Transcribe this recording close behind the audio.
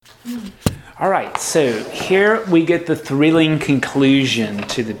All right, so here we get the thrilling conclusion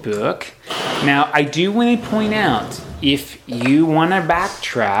to the book. Now, I do want to point out, if you want to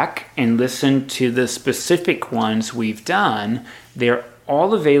backtrack and listen to the specific ones we've done, they're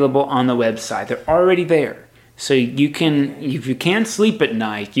all available on the website. They're already there. So you can, if you can't sleep at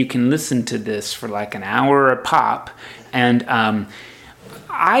night, you can listen to this for like an hour a pop. And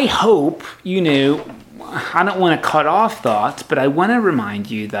I hope, I don't want to cut off thoughts, but I want to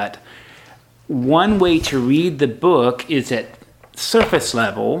remind you that one way to read the book is at surface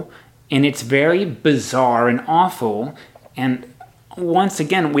level, and it's very bizarre and awful. And once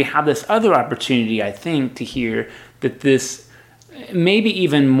again, we have this other opportunity, I think, to hear that this, maybe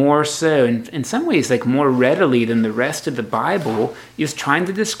even more so, in some ways like more readily than the rest of the Bible, is trying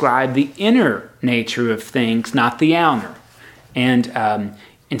to describe the inner nature of things, not the outer. And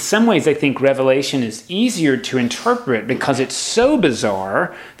in some ways, I think Revelation is easier to interpret because it's so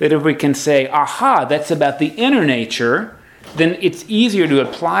bizarre that if we can say, aha, that's about the inner nature, then it's easier to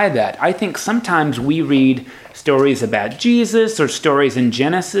apply that. I think sometimes we read stories about Jesus or stories in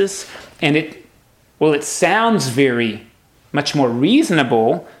Genesis, and it sounds very much more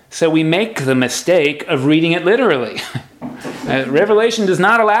reasonable, so we make the mistake of reading it literally. Revelation does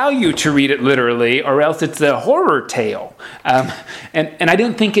not allow you to read it literally, or else it's a horror tale. And I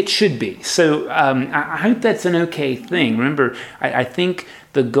don't think it should be. So I hope that's an okay thing. Remember, I think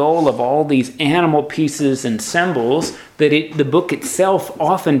the goal of all these animal pieces and symbols that the book itself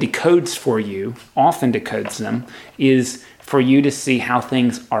often decodes them, is for you to see how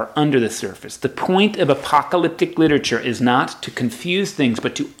things are under the surface. The point of apocalyptic literature is not to confuse things,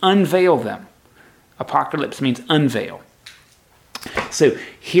 but to unveil them. Apocalypse means unveil. So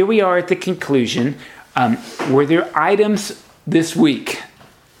here we are at the conclusion. Were there items this week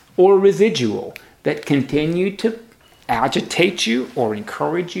or residual that continue to agitate you or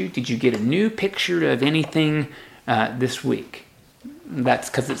encourage you? Did you get a new picture of anything this week? That's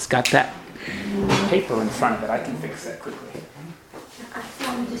because it's got that paper in front of it. I can fix that quickly.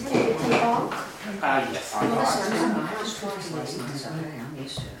 Want to just take the tape off? Yes, I'll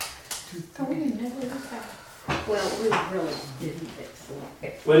Well, we really didn't fix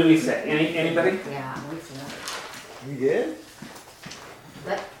it. What do we say? Anybody? Yeah, we flooded. You did?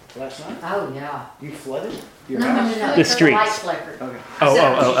 But, Last night? oh, yeah. You flooded? No, no, no, no. The streets. lights flickered. Okay.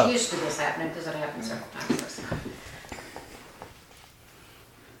 Oh. I'm used to this happening because it happened several times.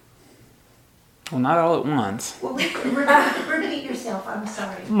 Well, not all at once. Well, repeat yourself. I'm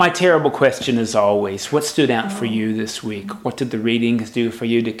sorry. My terrible question is always, what stood out for you this week? What did the readings do for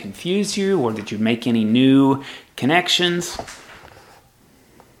you to confuse you, or did you make any new connections?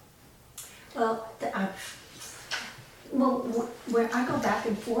 Well, where I go back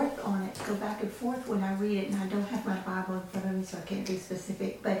and forth when I read it, and I don't have my Bible in front of me, so I can't be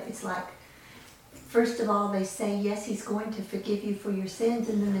specific, but it's like, first of all, they say, yes, he's going to forgive you for your sins,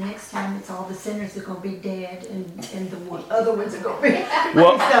 and then the next time it's all the sinners are going to be dead, and the other ones are going to be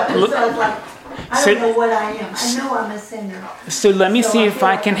Well, so it's like, I don't know what I am. I know I'm a sinner. So let me see if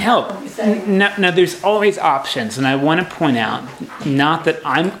I can help. No. No, there's always options, and I want to point out, not that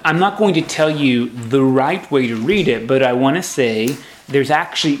I'm not going to tell you the right way to read it, but I want to say there's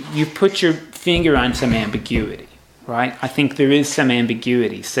actually, you put your finger on some ambiguity. Right? I think there is some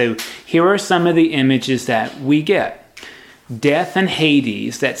ambiguity. So here are some of the images that we get. Death and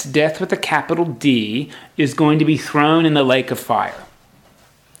Hades, that's death with a capital D, is going to be thrown in the lake of fire.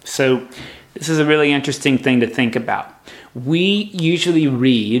 So this is a really interesting thing to think about. We usually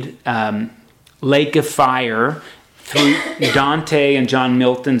read lake of fire through Dante and John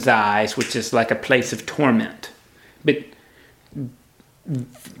Milton's eyes, which is like a place of torment. But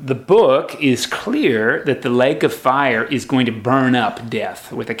the book is clear that the lake of fire is going to burn up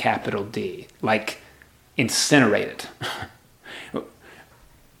death with a capital D, like incinerate it,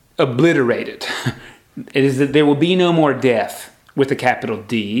 obliterate it. It is that there will be no more death with a capital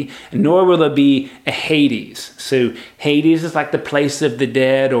D, nor will there be a Hades. So Hades is like the place of the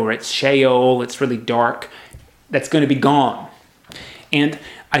dead, or it's Sheol, it's really dark. That's going to be gone. And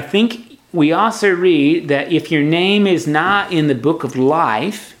I think we also read that if your name is not in the book of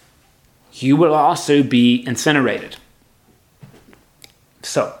life, you will also be incinerated.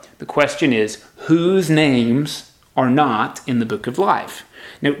 So the question is, whose names are not in the book of life?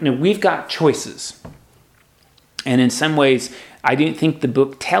 Now we've got choices. And in some ways, I don't think the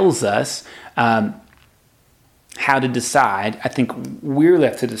book tells us how to decide. I think we're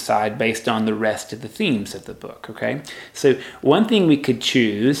left to decide based on the rest of the themes of the book, okay? So one thing we could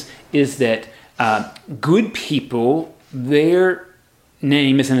choose is that good people, their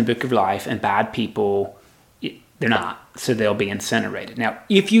name is in the book of life, and bad people, they're not. so they'll be incinerated. Now,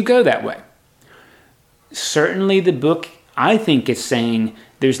 if you go that way, certainly the book, I think, is saying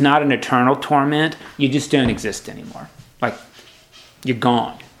there's not an eternal torment. You just don't exist anymore. Like, you're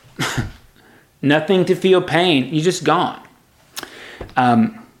gone. Nothing to feel pain. You're just gone.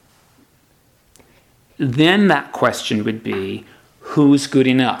 Then that question would be, who's good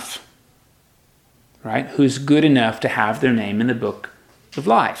enough? Right? Who's good enough to have their name in the book of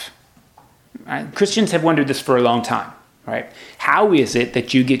life? Right? Christians have wondered this for a long time. Right? How is it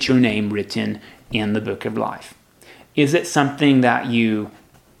that you get your name written in the book of life? Is it something that you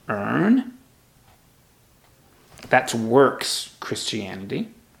earn? That's works Christianity,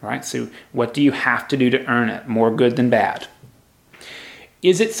 right? So what do you have to do to earn it? More good than bad.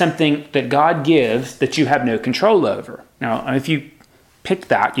 Is it something that God gives that you have no control over? Now, if you pick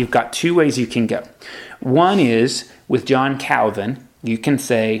that, you've got two ways you can go. One is, with John Calvin, you can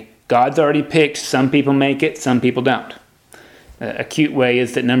say, God's already picked, some people make it, some people don't. A cute way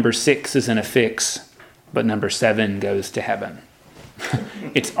is that number 6 isn't a fix, but number 7 goes to heaven.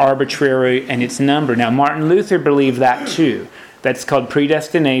 It's arbitrary and it's numbered. Now, Martin Luther believed that too. That's called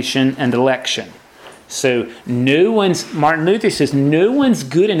predestination and election. So Martin Luther says, no one's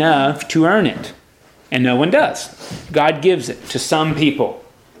good enough to earn it. And no one does. God gives it to some people.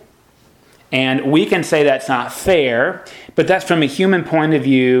 And we can say that's not fair, but that's from a human point of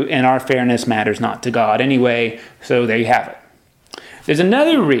view, and our fairness matters not to God anyway, so there you have it. There's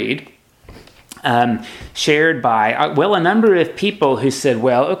another read shared by, a number of people who said,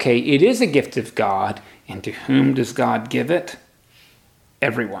 well, okay, it is a gift of God, and to whom does God give it?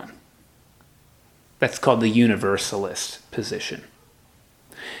 Everyone. That's called the universalist position.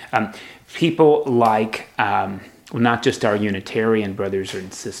 People like, not just our Unitarian brothers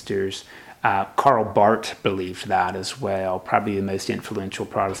and sisters, Karl Barth believed that as well. Probably the most influential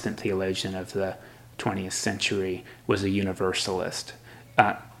Protestant theologian of the 20th century was a universalist.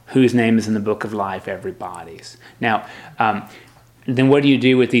 Whose name is in the book of life? Everybody's. Now, then what do you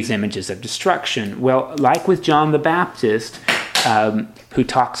do with these images of destruction? Well, like with John the Baptist, who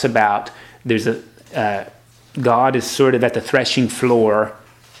talks about God is sort of at the threshing floor,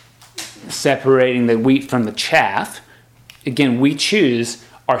 separating the wheat from the chaff. Again, we choose,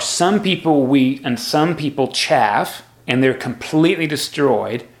 are some people wheat and some people chaff, and they're completely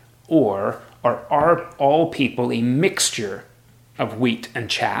destroyed, or are all people a mixture of wheat and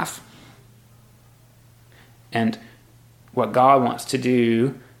chaff? And what God wants to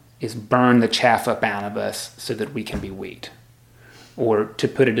do is burn the chaff up out of us so that we can be wheat. Or to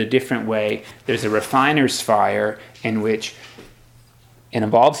put it a different way, there's a refiner's fire in which it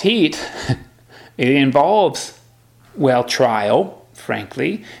involves heat. It involves, trial,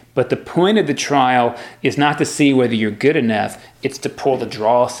 frankly. But the point of the trial is not to see whether you're good enough. It's to pull the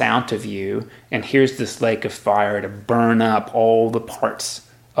dross out of you. And here's this lake of fire to burn up all the parts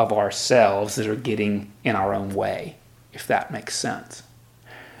of ourselves that are getting in our own way, if that makes sense.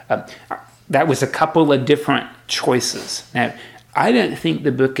 That was a couple of different choices. Now, I don't think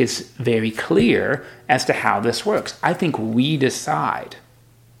the book is very clear as to how this works. I think we decide.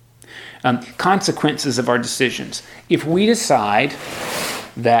 Consequences of our decisions. If we decide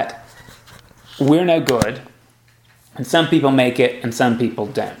that we're no good, and some people make it and some people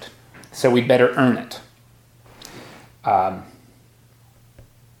don't, so we better earn it. I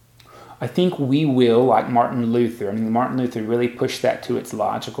think we will, like Martin Luther. Martin Luther really pushed that to its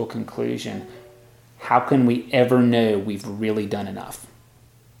logical conclusion. How can we ever know we've really done enough?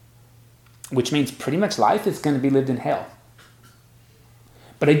 Which means pretty much life is going to be lived in hell.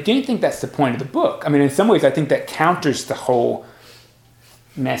 But I don't think that's the point of the book. In some ways, I think that counters the whole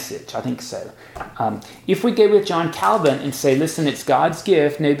message. I think so. If we go with John Calvin and say, listen, it's God's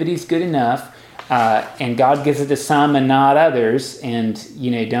gift, nobody's good enough, and God gives it to some and not others, and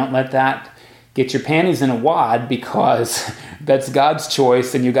don't let that get your panties in a wad because that's God's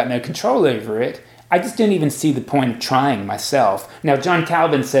choice and you've got no control over it. I just didn't even see the point of trying myself. Now, John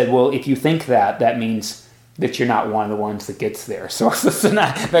Calvin said, well, if you think that means that you're not one of the ones that gets there. So listen,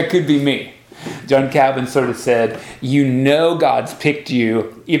 that could be me. John Calvin sort of said, God's picked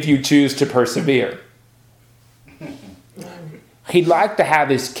you if you choose to persevere. He'd like to have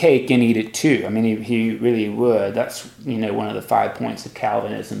his cake and eat it too. He really would. That's, one of the 5 points of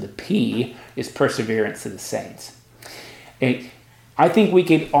Calvinism. The P is perseverance of the saints. I think we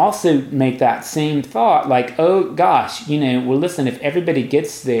could also make that same thought, like, oh gosh, listen, if everybody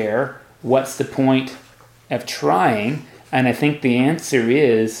gets there, what's the point of trying? And I think the answer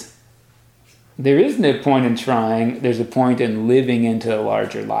is, there is no point in trying. There's a point in living into the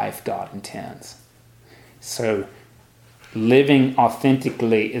larger life God intends. So living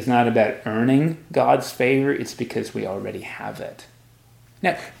authentically is not about earning God's favor, it's because we already have it.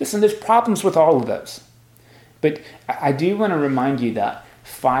 Now, listen, there's problems with all of those. But I do want to remind you that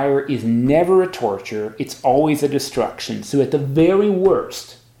fire is never a torture, it's always a destruction. So at the very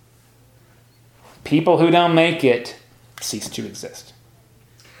worst, people who don't make it cease to exist.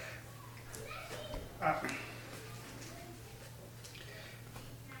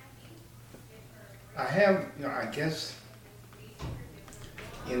 I have, I guess,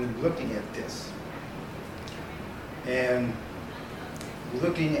 in looking at this and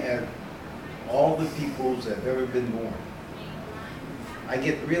looking at all the peoples that have ever been born, I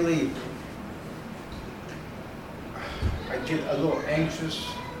get a little anxious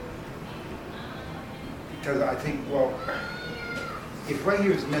because I think, well, if right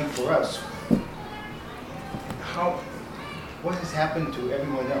here is meant for us, what has happened to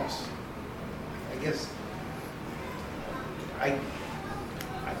everyone else? I guess I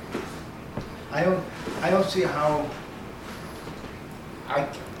don't see how I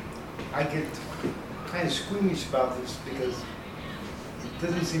get kind of squeamish about this because it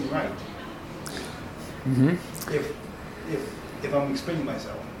doesn't seem right. Mm-hmm. If I'm explaining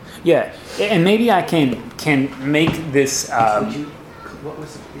myself. Yeah, and maybe I can make this.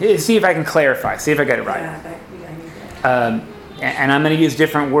 See if I can clarify. See if I got it right. And I'm going to use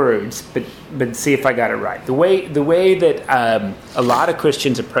different words, but see if I got it right. The way that a lot of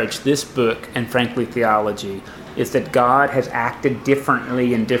Christians approach this book and frankly theology is that God has acted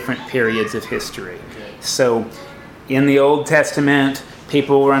differently in different periods of history. So in the Old Testament,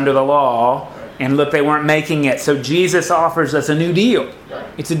 people were under the law, and look, they weren't making it. So Jesus offers us a new deal.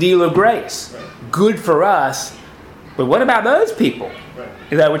 It's a deal of grace. Good for us, but what about those people?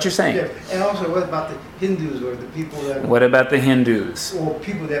 Is that what you're saying? Yeah. And also, what about the Hindus or the people that... What about the Hindus? Or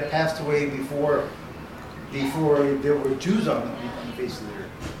people that passed away before there were Jews on the face of the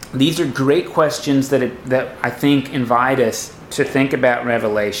earth? These are great questions that I think invite us to think about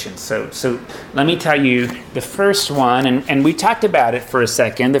Revelation. So let me tell you the first one, and we talked about it for a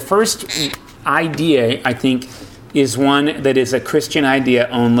second. The first idea, I think, is one that is a Christian idea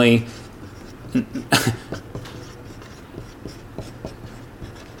only.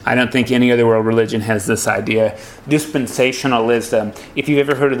 I don't think any other world religion has this idea. Dispensationalism. If you've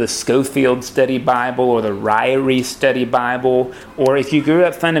ever heard of the Scofield Study Bible or the Ryrie Study Bible, or if you grew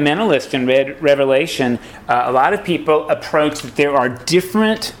up fundamentalist and read Revelation, a lot of people approach that there are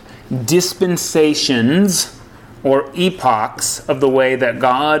different dispensations or epochs of the way that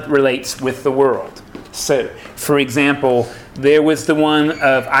God relates with the world. So, for example, there was the one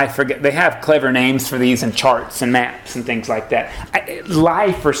of, I forget, they have clever names for these and charts and maps and things like that.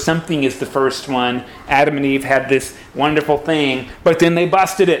 Life or something is the first one. Adam and Eve had this wonderful thing, but then they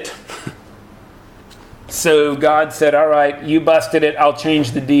busted it. So God said, all right, you busted it, I'll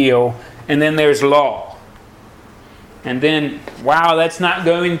change the deal. And then there's law. And then, wow, that's not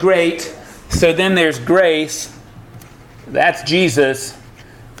going great. So then there's grace. That's Jesus.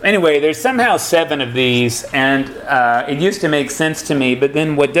 Anyway, there's somehow 7 of these, and it used to make sense to me, but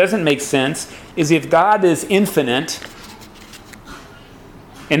then what doesn't make sense is if God is infinite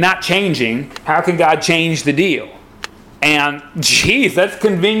and not changing, how can God change the deal? And, geez, that's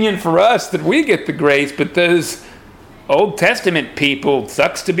convenient for us that we get the grace, but those Old Testament people,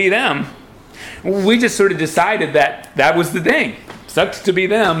 sucks to be them. We just sort of decided that was the thing. Sucks to be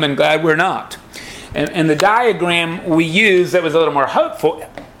them, and glad we're not. And the diagram we use that was a little more hopeful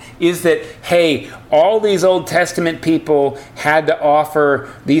is that, hey, all these Old Testament people had to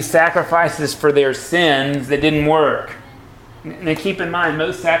offer these sacrifices for their sins that didn't work. Now keep in mind,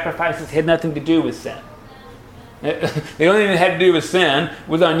 most sacrifices had nothing to do with sin. The only thing that had to do with sin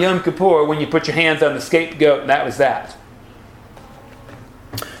was on Yom Kippur when you put your hands on the scapegoat, and that was that.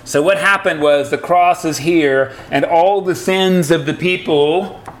 So what happened was the cross is here, and all the sins of the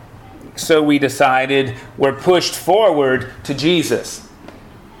people, so we decided, were pushed forward to Jesus.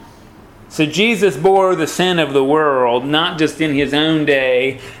 So Jesus bore the sin of the world, not just in his own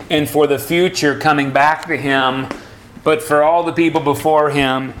day and for the future coming back to him, but for all the people before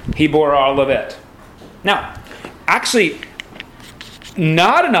him, he bore all of it. Now, actually,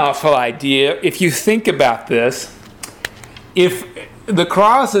 not an awful idea if you think about this. If the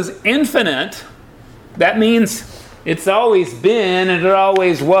cross is infinite, that means it's always been, and it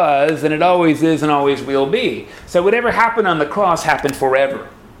always was, and it always is, and always will be. So whatever happened on the cross happened forever.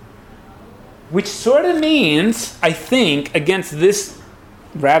 Which sort of means, I think, against this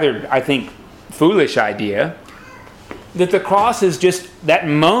rather, I think, foolish idea, that the cross is just that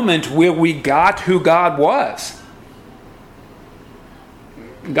moment where we got who God was.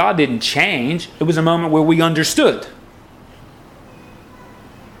 God didn't change. It was a moment where we understood.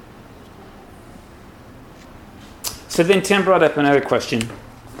 So then Tim brought up another question.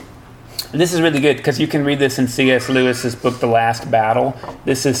 This is really good because you can read this in C.S. Lewis's book, The Last Battle.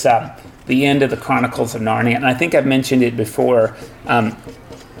 This is the end of the Chronicles of Narnia, and I think I've mentioned it before.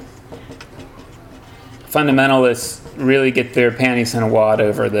 Fundamentalists really get their panties in a wad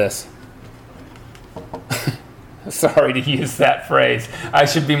over this. Sorry to use that phrase. I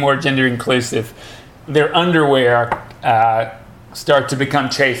should be more gender inclusive. Their underwear start to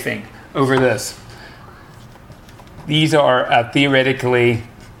become chafing over this. These are theoretically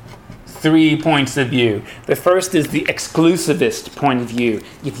 3 points of view. The first is the exclusivist point of view.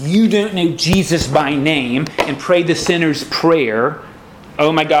 If you don't know Jesus by name and pray the sinner's prayer,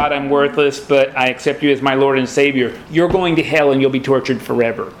 oh my God, I'm worthless, but I accept you as my Lord and Savior, you're going to hell and you'll be tortured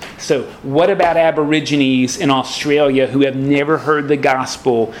forever. So what about Aborigines in Australia who have never heard the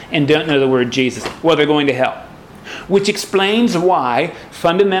gospel and don't know the word Jesus? Well, they're going to hell. Which explains why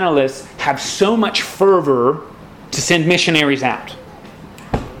fundamentalists have so much fervor to send missionaries out,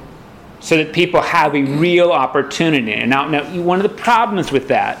 so that people have a real opportunity. And now, one of the problems with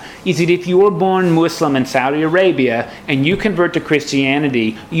that is that if you are born Muslim in Saudi Arabia and you convert to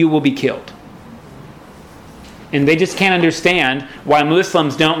Christianity, you will be killed. And they just can't understand why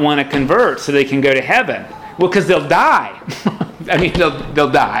Muslims don't want to convert so they can go to heaven. Well, because they'll die. I mean,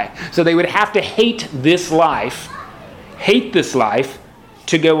 they'll die. So they would have to hate this life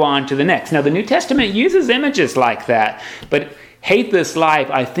to go on to the next. Now, the New Testament uses images like that, but hate this life,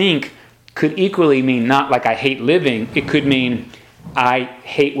 I think, could equally mean not like I hate living. It could mean I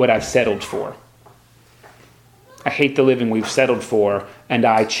hate what I've settled for. I hate the living we've settled for, and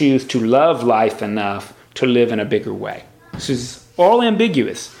I choose to love life enough to live in a bigger way. This is all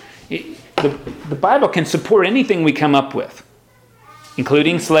ambiguous. The Bible can support anything we come up with,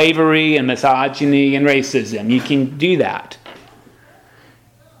 including slavery and misogyny and racism. You can do that.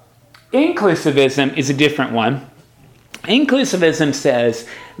 Inclusivism is a different one. Inclusivism says,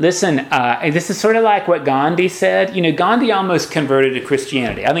 listen, this is sort of like what Gandhi said. You know, Gandhi almost converted to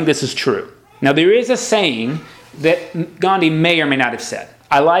Christianity. I think this is true. Now, there is a saying that Gandhi may or may not have said.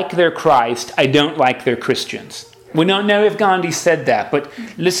 I like their Christ, I don't like their Christians. We don't know if Gandhi said that, but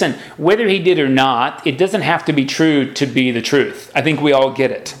listen, whether he did or not, it doesn't have to be true to be the truth. I think we all get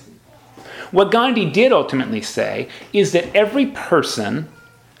it. What Gandhi did ultimately say is that every person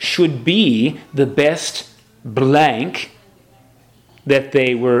should be the best blank that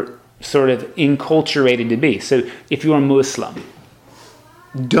they were sort of enculturated to be. So if you're a Muslim,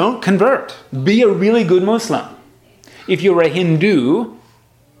 don't convert. Be a really good Muslim. If you're a Hindu,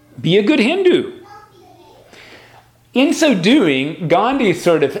 be a good Hindu. In so doing, Gandhi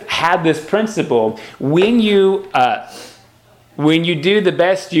sort of had this principle: when you do the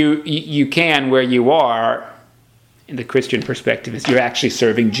best you can where you are, in the Christian perspective, is you're actually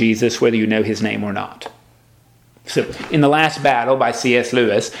serving Jesus whether you know his name or not. So in The Last Battle by C.S.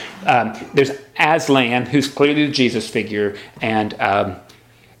 Lewis, there's Aslan, who's clearly the Jesus figure, and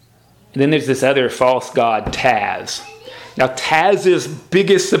then there's this other false god, Taz. Now, Taz's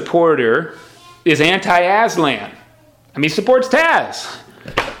biggest supporter is anti-Aslan. I mean, he supports Taz.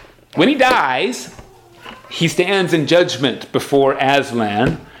 When he dies, he stands in judgment before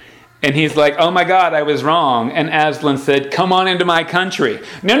Aslan, and he's like, oh my God, I was wrong. And Aslan said, come on into my country.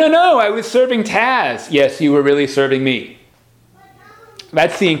 No, I was serving Taz. Yes, you were really serving me.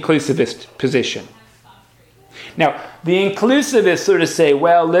 That's the inclusivist position. Now, the inclusivists sort of say,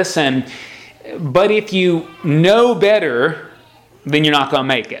 well, listen, but if you know better, then you're not going to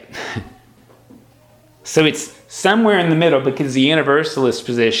make it. So it's somewhere in the middle, because the universalist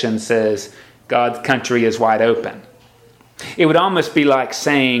position says God's country is wide open. It would almost be like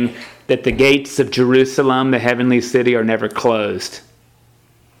saying that the gates of Jerusalem, the heavenly city, are never closed.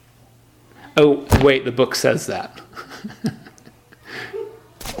 Oh, wait, the book says that.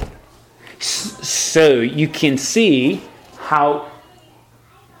 So you can see how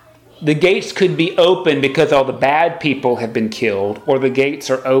the gates could be open because all the bad people have been killed, or the gates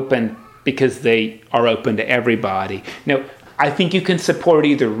are open because they are open to everybody. Now, I think you can support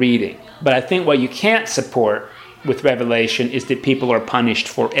either reading, but I think what you can't support with Revelation is that people are punished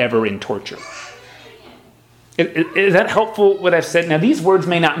forever in torture. Is that helpful, what I've said? Now, these words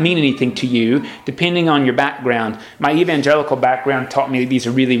may not mean anything to you, depending on your background. My evangelical background taught me that these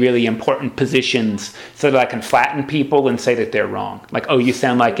are really, really important positions so that I can flatten people and say that they're wrong. Like, oh, you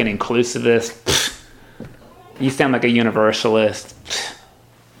sound like an inclusivist. Pfft. You sound like a universalist. Pfft.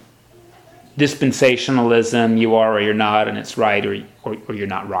 Dispensationalism, you are or you're not, and it's right or you're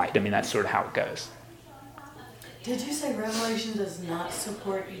not right. I mean, that's sort of how it goes. Did you say Revelation does not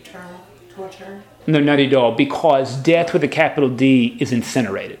support eternal torture? No, not at all, because death with a capital D is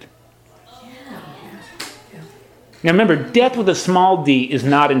incinerated. Yeah. Now remember, death with a small d is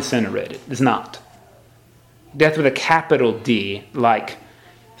not incinerated. It's not. Death with a capital D, like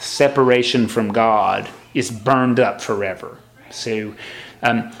separation from God, is burned up forever. So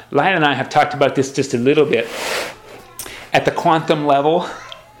Lyle and I have talked about this just a little bit. At the quantum level,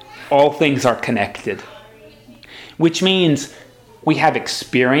 all things are connected, which means we have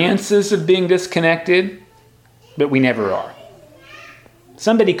experiences of being disconnected, but we never are.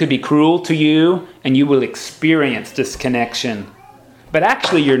 Somebody could be cruel to you, and you will experience disconnection. But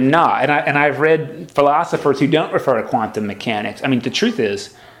actually, you're not. And I've read philosophers who don't refer to quantum mechanics. I mean, the truth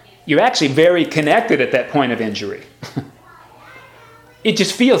is, you're actually very connected at that point of injury. It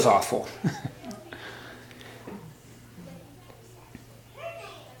just feels awful.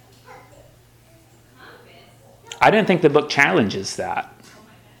 I don't think the book challenges that.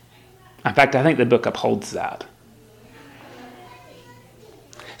 In fact, I think the book upholds that.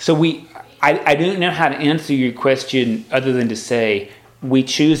 So I don't know how to answer your question other than to say we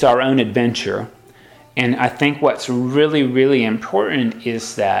choose our own adventure. And I think what's really, really important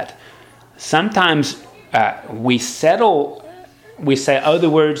is that sometimes we say, oh, the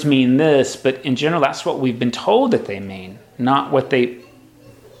words mean this, but in general, that's what we've been told that they mean, not what they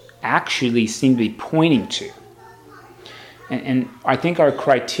actually seem to be pointing to. And I think our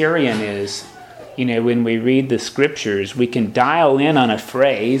criterion is, when we read the scriptures, we can dial in on a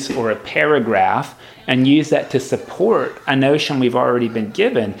phrase or a paragraph and use that to support a notion we've already been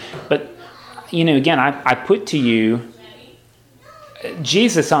given. But, again, I put to you,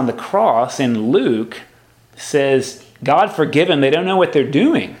 Jesus on the cross in Luke says, God forgive them, they don't know what they're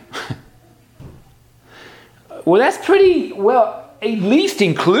doing. Well, that's pretty, at least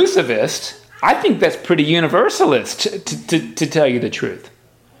inclusivist. I think that's pretty universalist, to tell you the truth.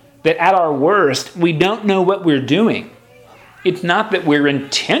 That at our worst, we don't know what we're doing. It's not that we're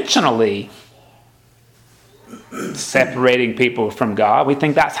intentionally separating people from God. We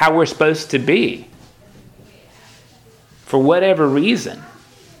think that's how we're supposed to be. For whatever reason.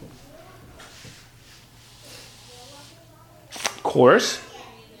 Of course,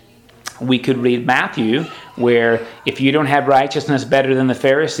 we could read Matthew, where if you don't have righteousness better than the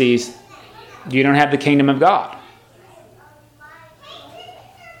Pharisees, you don't have the kingdom of God.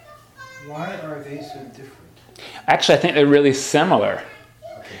 Why are they so different? Actually, I think they're really similar.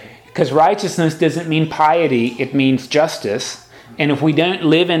 Because righteousness doesn't mean piety, it means justice. And if we don't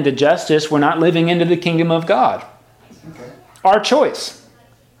live into justice, we're not living into the kingdom of God. Okay. Our choice.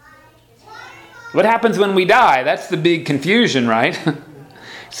 What happens when we die? That's the big confusion, right?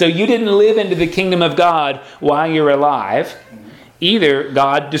 So you didn't live into the kingdom of God while you're alive. Either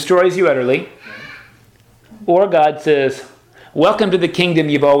God destroys you utterly, or God says, welcome to the kingdom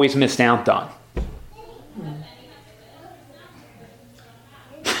you've always missed out on.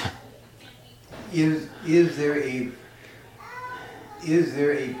 Is there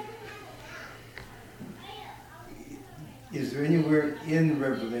anywhere in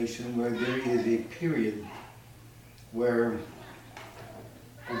Revelation where there is a period where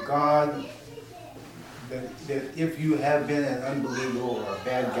God, that if you have been an unbeliever or a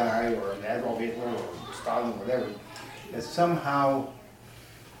bad guy or an Adolf Hitler or Stalin, whatever, that somehow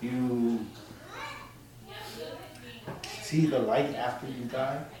you see the light after you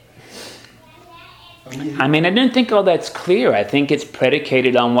die? I don't think all that's clear. I think it's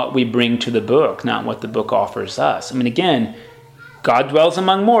predicated on what we bring to the book, not what the book offers us. Again, God dwells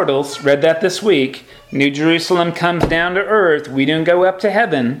among mortals. Read that this week. New Jerusalem comes down to earth. We don't go up to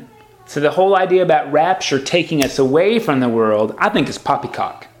heaven. So the whole idea about rapture taking us away from the world, I think is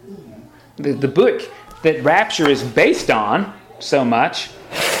poppycock. The book that rapture is based on so much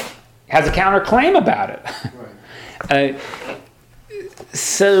has a counterclaim about it. Right.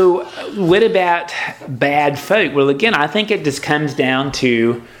 So what about bad folk? Well, again, I think it just comes down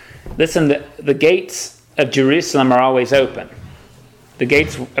to, listen, the gates of Jerusalem are always open. The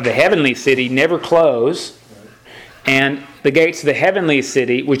gates of the heavenly city never close. And the gates of the heavenly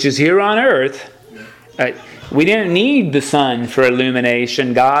city, which is here on earth, we don't need the sun for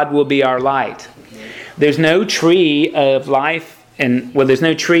illumination. God will be our light. There's no tree of life, there's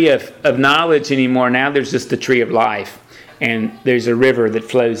no tree of knowledge anymore. Now there's just the tree of life. And there's a river that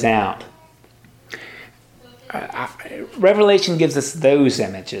flows out. Revelation gives us those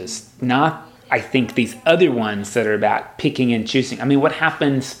images, not, I think, these other ones that are about picking and choosing. What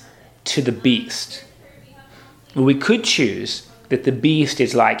happens to the beast? Well, we could choose that the beast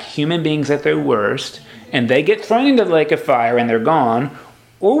is like human beings at their worst, and they get thrown into the lake of fire and they're gone.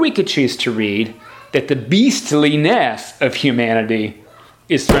 Or we could choose to read that the beastliness of humanity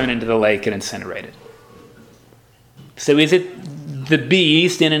is thrown into the lake and incinerated. So is it the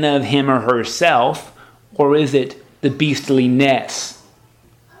beast in and of him or herself, or is it the beastliness.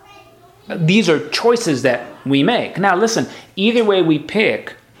 These are choices that we make. Now listen, either way we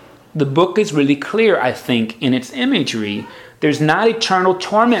pick, the book is really clear, I think, in its imagery. There's not eternal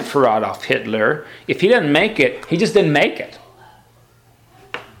torment for Adolf Hitler. If he doesn't make it, he just didn't make it.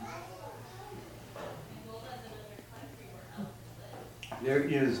 There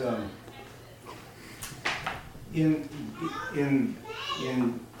is in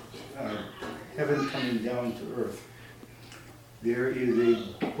Heaven Coming Down to Earth, there is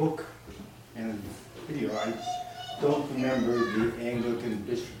a book and video. I don't remember the Anglican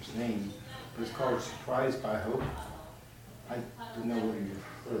bishop's name, but it's called Surprised by Hope. I don't know whether you've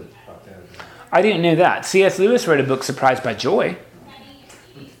heard about that. I didn't know that. C.S. Lewis read a book, Surprised by Joy.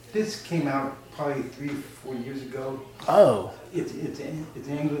 This came out probably 3-4 years ago. Oh. It's an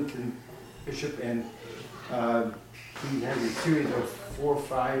Anglican bishop, and he has a series of 4 or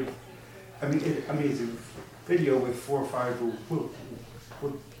 5. It's a video with 4 or 5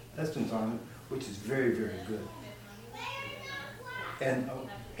 lessons on it, which is very, very good.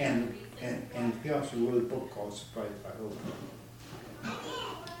 And he also wrote a book called Surprised by Hope.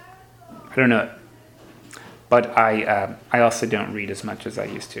 I don't know it. But I also don't read as much as I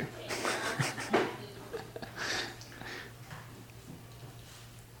used to.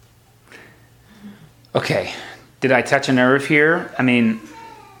 Okay, did I touch a nerve here? I mean,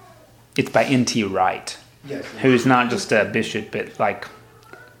 it's by N.T. Wright, Yes. who's not just a bishop, but like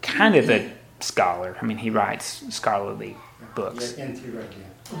kind of a scholar. I mean, he writes scholarly books. Yeah, N.T. Wright,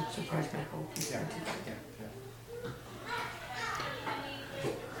 yeah. I'm surprised by hope. Yeah, yeah.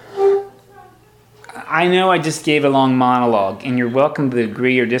 I know I just gave a long monologue, and you're welcome to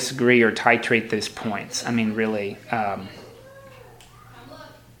agree or disagree or titrate those points. I mean, really,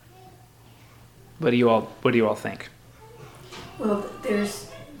 what do you all think? Well, there's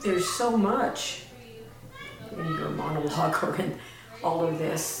so much in your monologue or in all of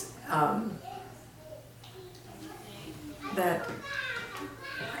this that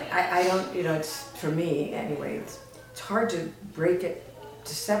I don't, it's, for me anyway, it's hard to break it,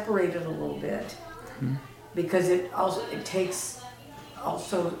 to separate it a little bit, because it takes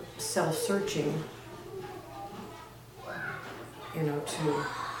also self-searching,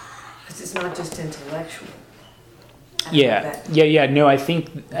 because it's not just intellectual. Yeah. No, I think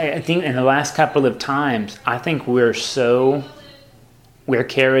in the last couple of times, I think we're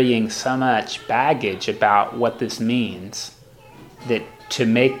carrying so much baggage about what this means that to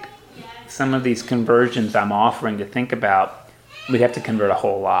make some of these conversions I'm offering to think about, we'd have to convert a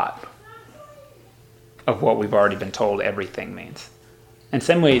whole lot of what we've already been told everything means. In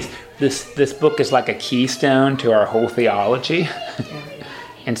some ways, this book is like a keystone to our whole theology.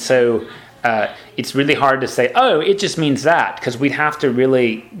 And so it's really hard to say, oh, it just means that, because we'd have to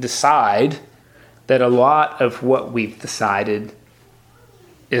really decide that a lot of what we've decided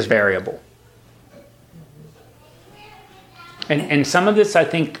is variable. And some of this, I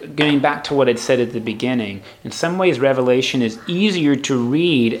think, going back to what I'd said at the beginning, in some ways Revelation is easier to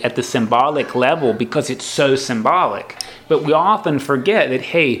read at the symbolic level because it's so symbolic. But we often forget that,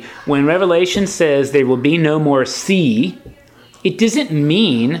 hey, when Revelation says there will be no more sea, it doesn't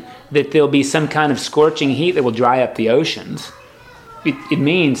mean that there'll be some kind of scorching heat that will dry up the oceans. It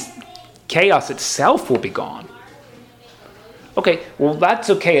means chaos itself will be gone. Okay, well, that's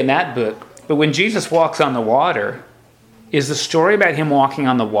okay in that book. But when Jesus walks on the water, is the story about him walking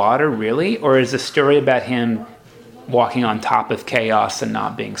on the water really? Or is the story about him walking on top of chaos and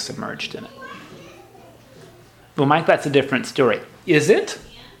not being submerged in it? Well, Mike, that's a different story. Is it?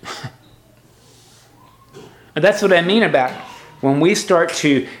 And that's what I mean about when we start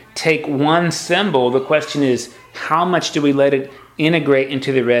to take one symbol, the question is, how much do we let it integrate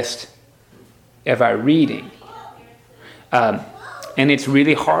into the rest of our reading? And it's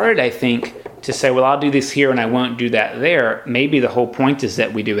really hard, I think, to say, well, I'll do this here and I won't do that there. Maybe the whole point is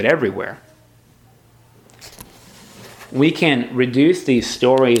that we do it everywhere. We can reduce these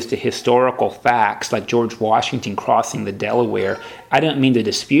stories to historical facts, like George Washington crossing the Delaware. I don't mean to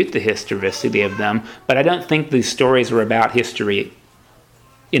dispute the historicity of them, but I don't think these stories are about history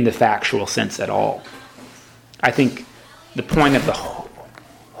in the factual sense at all. I think the point of the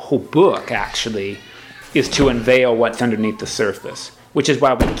whole book, actually, is to unveil what's underneath the surface, which is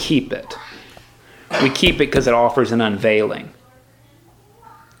why we keep it. We keep it because it offers an unveiling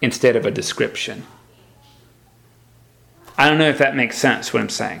instead of a description. I don't know if that makes sense, what I'm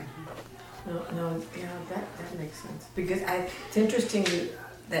saying. No, yeah, that makes sense. Because it's interesting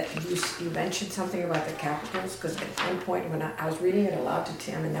that you mentioned something about the capitals, because at one point when I was reading it aloud to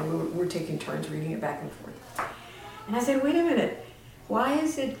Tim, and then we were taking turns reading it back and forth. And I said, wait a minute, why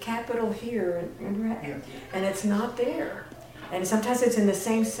is it capital here and it's not there? And sometimes it's in the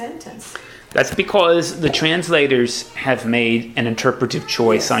same sentence. That's because the translators have made an interpretive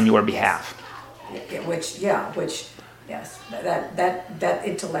choice Yes. on your behalf. Yes, that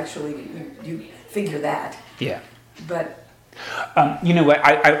intellectually you figure that, Yeah. but You know what?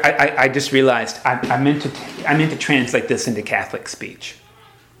 I just realized I meant to translate this into Catholic speech.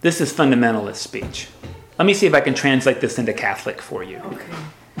 This is fundamentalist speech. Let me see if I can translate this into Catholic for you. okay.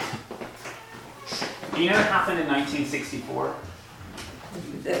 Do you know what happened in 1964?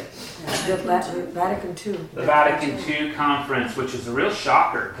 The Vatican II. The Vatican II conference, which is a real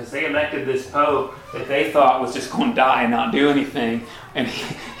shocker because they elected this pope that they thought was just going to die and not do anything. And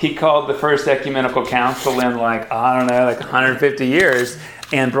he called the first ecumenical council in 150 years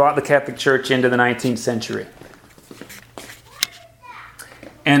and brought the Catholic Church into the 19th century.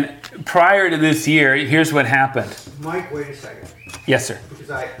 And prior to this year, here's what happened. Mike, wait a second. Yes, sir. Because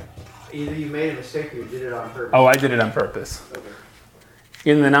either you made a mistake or you did it on purpose. Oh, I did it on purpose. Okay.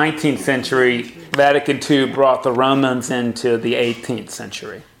 In the 19th century, Vatican II brought the Romans into the 18th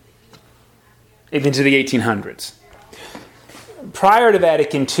century, into the 1800s. Prior to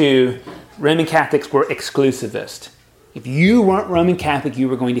Vatican II, Roman Catholics were exclusivist. If you weren't Roman Catholic, you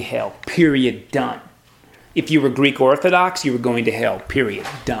were going to hell. Period. Done. If you were Greek Orthodox, you were going to hell. Period.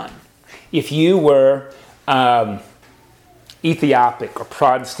 Done. If you were Ethiopic or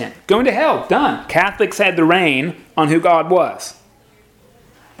Protestant, going to hell. Done. Catholics had the reign on who God was.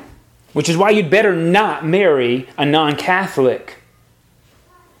 Which is why you'd better not marry a non-Catholic.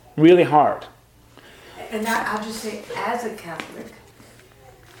 Really hard. And I'll just say, as a Catholic,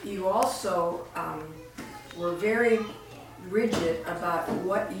 you also were very rigid about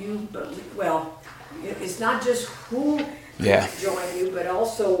what you believe. Well, it's not just who joined you, but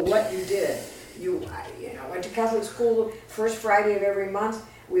also what you did. You went to Catholic school first Friday of every month.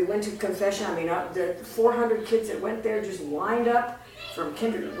 We went to confession. I mean, the 400 kids that went there just lined up from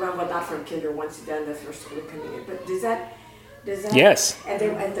kinder. Well, not from kinder once you done the first Holy Communion. But does that? Yes. And they,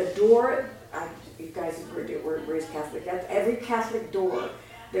 at the door, you guys were raised Catholic. At every Catholic door,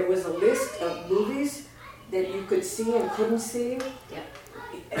 there was a list of movies that you could see and couldn't see.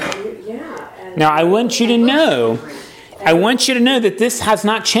 And Now, I want you to know that this has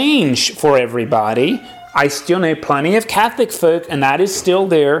not changed for everybody. I still know plenty of Catholic folk, and that is still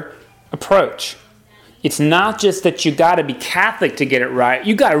their approach. It's not just that you got to be Catholic to get it right.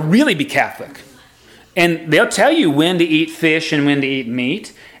 You got to really be Catholic. And they'll tell you when to eat fish and when to eat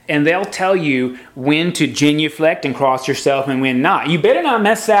meat. And they'll tell you when to genuflect and cross yourself and when not. You better not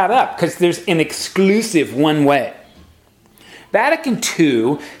mess that up because there's an exclusive one way. Vatican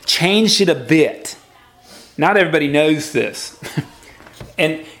II changed it a bit. Not everybody knows this.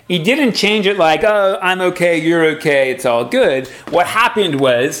 And he didn't change it like, oh, I'm okay, you're okay, it's all good. What happened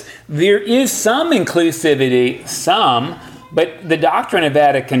was there is some inclusivity, but the doctrine of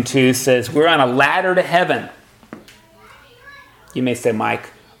Vatican II says we're on a ladder to heaven. You may say, Mike,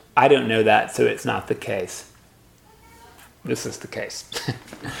 I don't know that, so it's not the case. This is the case.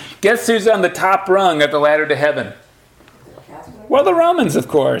 Guess who's on the top rung of the ladder to heaven? Well, the Romans, of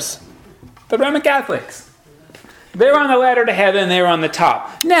course. The Roman Catholics. They're on the ladder to heaven, they're on the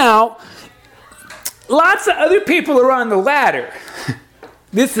top. Now, lots of other people are on the ladder.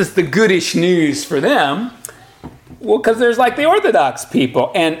 This is the goodish news for them. Well, because there's like the Orthodox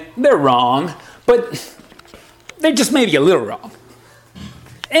people, and they're wrong, but they're just maybe a little wrong.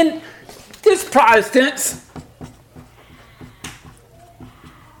 And there's Protestants.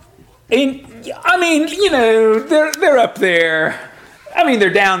 And, I mean, they're up there. I mean,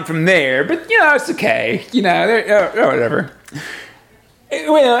 they're down from there, but, it's okay. Whatever.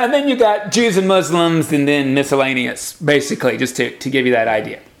 Well, and then you got Jews and Muslims and then miscellaneous, basically, just to give you that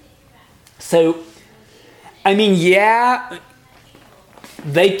idea. So, I mean, yeah,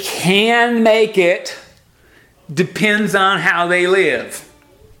 they can make it. Depends on how they live.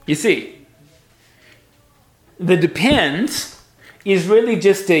 You see, the depends is really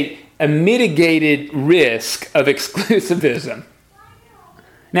just a mitigated risk of exclusivism.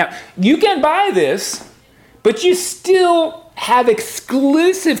 Now, you can buy this, but you still have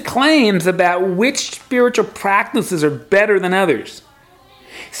exclusive claims about which spiritual practices are better than others.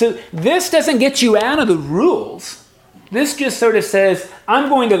 So this doesn't get you out of the rules. This just sort of says, I'm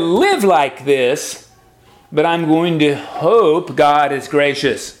going to live like this, but I'm going to hope God is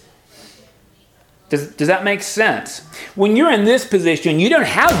gracious. Does that make sense? When you're in this position, you don't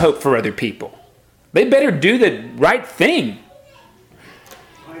have hope for other people. They better do the right thing.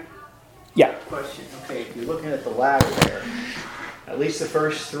 Yeah. Question. Okay, if you're looking at the ladder there, at least the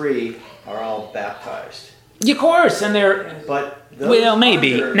first three are all baptized. Of course, and they're... But Well,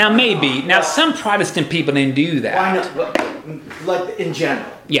 maybe. Other, Now, some Protestant people didn't do that. Why not? Like in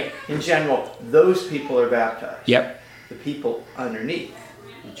general. Yeah. In general, those people are baptized. Yep. The people underneath,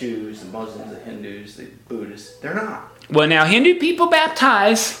 the Jews, the Muslims, the Hindus, the Buddhists, they're not. Well, now, Hindu people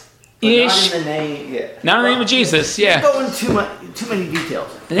baptize. But Ish. not in the name, yeah. Not in the name of Jesus, You're yeah. going too many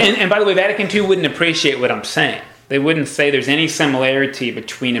details. And by the way, Vatican II wouldn't appreciate what I'm saying. They wouldn't say there's any similarity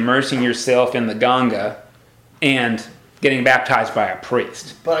between immersing yourself in the Ganga and getting baptized by a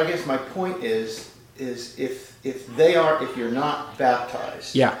priest. But I guess my point is if you're not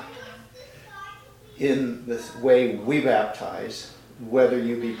baptized Yeah. in this way we baptize, whether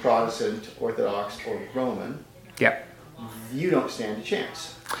you be Protestant, Orthodox, or Roman, Yep. you don't stand a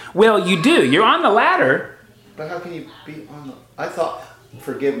chance. Well, you do. You're on the ladder. But how can you be on the... I thought,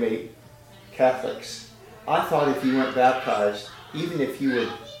 forgive me, Catholics, I thought if you weren't baptized, even if you were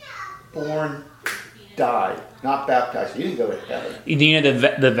born, died, not baptized, you didn't go to heaven. You know,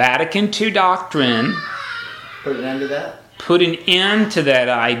 the Vatican II doctrine Put an end to that? put an end to that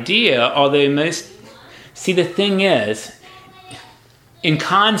idea, although most... See, the thing is, in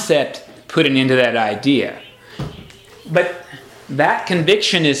concept, put an end to that idea. But that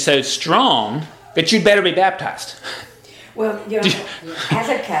conviction is so strong that you'd better be baptized. Well, you know, as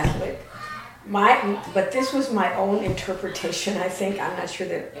a Catholic, but this was my own interpretation, I think. I'm not sure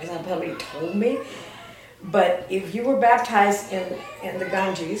that somebody told me. But if you were baptized in the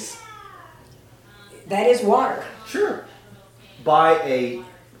Ganges, that is water. Sure. By a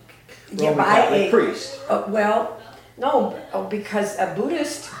Roman Catholic priest. Well, no, because a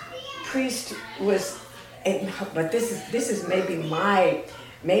Buddhist priest was, but this is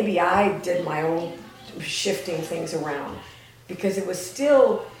maybe I did my own shifting things around, because it was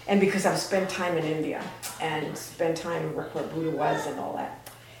still, and because I've spent time in India and spent time where Buddha was and all that.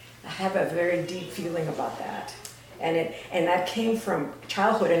 I have a very deep feeling about that, and that came from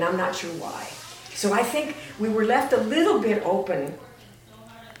childhood, and I'm not sure why. So I think we were left a little bit open,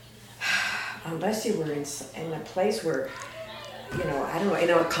 unless you were in a place where, you know, I don't know, in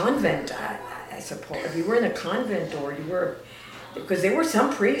a convent, I suppose. If you were in a convent, or you were, because there were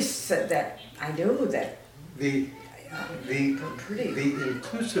some priests that I knew that The pretty. the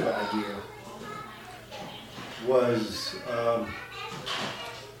inclusive idea was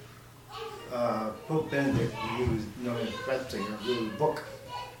Pope Benedict, he was known as Ratzinger, wrote a book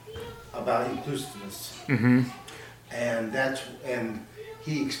about inclusiveness, and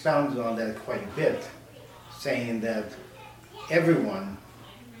he expounded on that quite a bit, saying that everyone,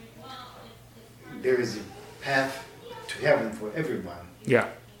 there is a path to heaven for everyone. Yeah.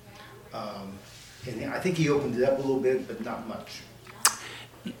 And I think he opened it up a little bit, but not much.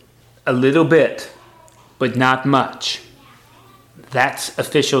 A little bit, but not much. That's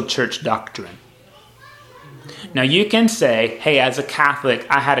official church doctrine. Now you can say, hey, as a Catholic,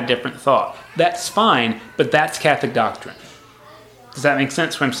 I had a different thought. That's fine, but that's Catholic doctrine. Does that make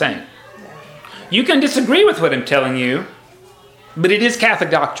sense what I'm saying? You can disagree with what I'm telling you, but it is Catholic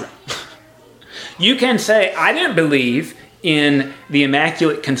doctrine. You can say, I didn't believe in the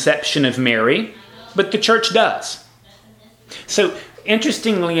Immaculate Conception of Mary, but the church does. So,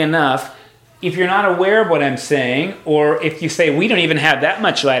 interestingly enough, if you're not aware of what I'm saying, or if you say we don't even have that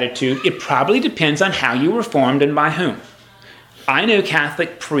much latitude, it probably depends on how you were formed and by whom. I know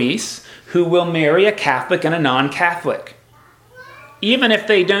Catholic priests who will marry a Catholic and a non-Catholic, even if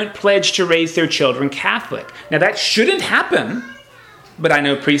they don't pledge to raise their children Catholic. Now that shouldn't happen, but I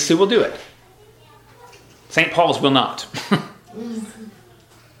know priests who will do it. St. Paul's will not.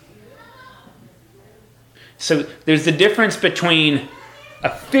 So there's the difference between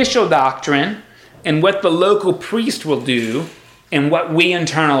official doctrine and what the local priest will do and what we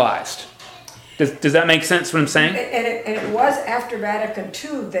internalized. Does that make sense what I'm saying? And it was after Vatican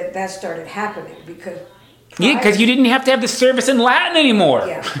II that started happening, because Yeah, because you didn't have to have the service in Latin anymore.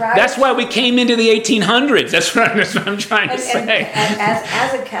 Yeah, that's why we came into the 1800s. That's what I'm trying to say. And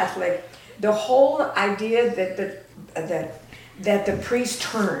as a Catholic, the whole idea that the priest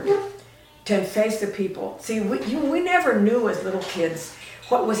turned to face the people. See, we never knew as little kids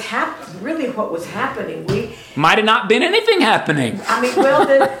what was happening. We might have not been anything happening. I mean, well,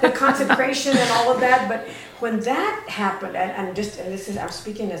 the consecration and all of that, but when that happened, and this is, I'm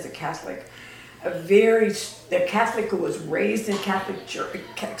speaking as a Catholic, the Catholic who was raised in Catholic church,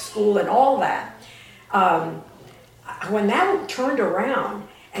 school and all that, when that turned around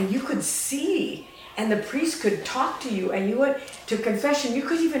and you could see, and the priest could talk to you, and you went to confession, you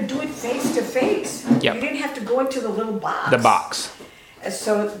could even do it face to face. Yep. You didn't have to go into the little box. The box.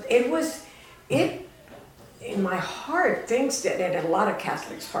 So it in my heart thinks that, and in a lot of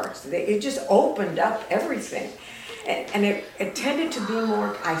Catholics' hearts, it just opened up everything. And it tended to be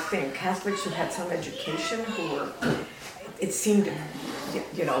more, I think, Catholics who had some education, who were, it seemed,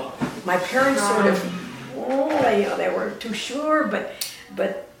 you know, my parents sort of, you know, they weren't too sure, but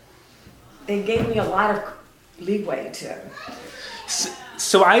they gave me a lot of leeway to.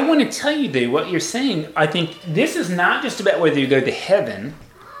 So I want to tell you, though, what you're saying, I think this is not just about whether you go to heaven.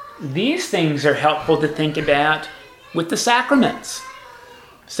 These things are helpful to think about with the sacraments.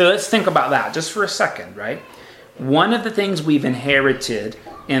 So let's think about that just for a second, right? One of the things we've inherited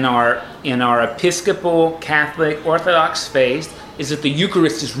in our Episcopal, Catholic, Orthodox faith is that the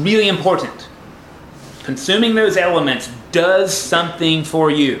Eucharist is really important. Consuming those elements does something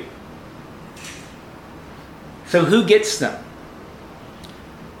for you. So who gets them?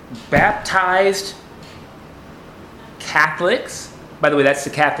 Baptized Catholics. By the way, that's the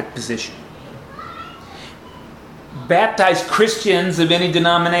Catholic position. Baptized Christians of any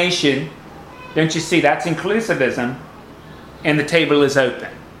denomination. Don't you see? That's inclusivism. And the table is open.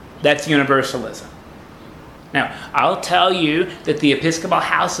 That's universalism. Now, I'll tell you that the Episcopal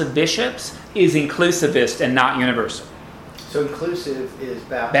House of Bishops is inclusivist and not universal. So inclusive is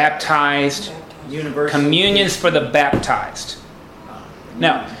Baptized. universal. Communion's for the baptized.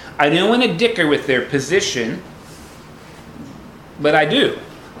 Now, I don't want to dicker with their position, but I do.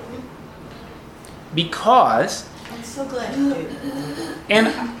 Because, I'm so glad you do. and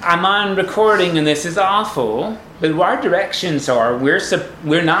I'm on recording and this is awful, but our directions are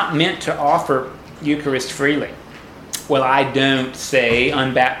we're not meant to offer Eucharist freely. Well, I don't say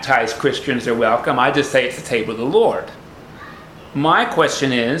unbaptized Christians are welcome. I just say it's the table of the Lord. My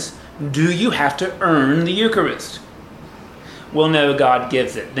question is, do you have to earn the Eucharist? Well, no, God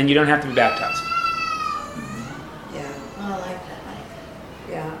gives it. Then you don't have to be baptized. Yeah, I like that.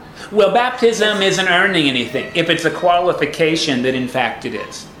 yeah. Well, baptism isn't earning anything if it's a qualification that in fact it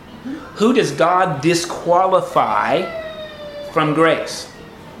is. Who does God disqualify from grace?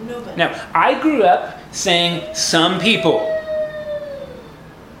 Nobody. Now, I grew up saying some people.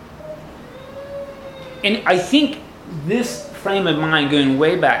 And I think this frame of mind going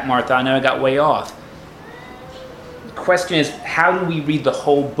way back, Martha, I know I got way off. The question is, how do we read the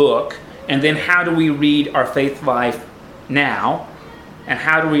whole book? And then how do we read our faith life now? And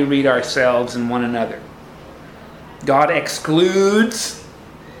how do we read ourselves and one another? God excludes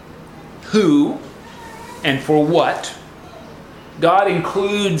who and for what. God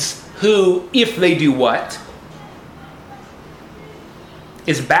includes who if they do what.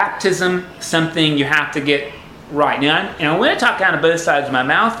 Is baptism something you have to get right? Now, and I want to talk out of both sides of my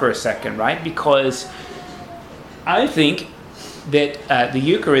mouth for a second, right? Because I think that the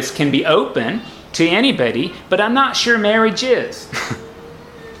Eucharist can be open to anybody, but I'm not sure marriage is.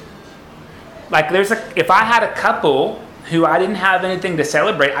 Like if I had a couple who I didn't have anything to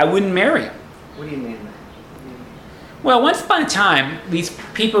celebrate, I wouldn't marry them. What do you mean? Well, once upon a time, these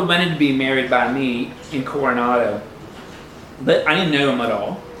people wanted to be married by me in Coronado, but I didn't know them at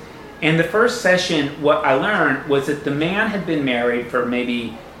all. And the first session, what I learned was that the man had been married for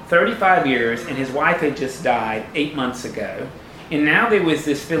maybe 35 years, and his wife had just died 8 months ago. And now there was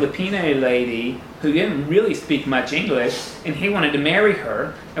this Filipino lady who didn't really speak much English, and he wanted to marry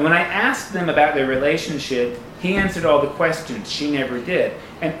her. And when I asked them about their relationship, he answered all the questions. She never did.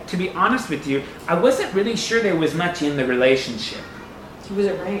 And to be honest with you, I wasn't really sure there was much in the relationship. He was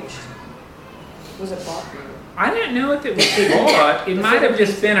arranged. Was it bought? I don't know if it was bought. It might have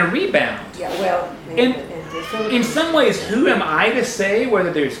just been a rebound. Yeah, well, In some ways, who am I to say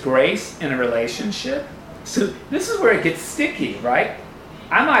whether there's grace in a relationship? So this is where it gets sticky, right?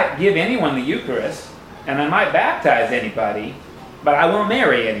 I might give anyone the Eucharist, and I might baptize anybody, but I won't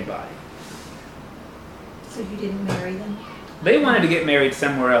marry anybody. So you didn't marry them? They wanted to get married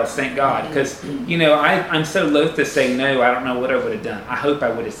somewhere else, thank God, because, I'm so loath to say no, I don't know what I would have done. I hope I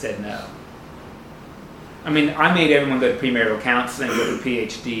would have said no. I mean, I made everyone go to premarital counseling with a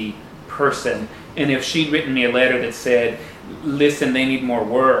PhD person, and if she'd written me a letter that said, listen, they need more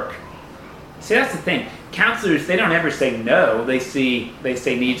work. See, that's the thing. Counselors, they don't ever say no, they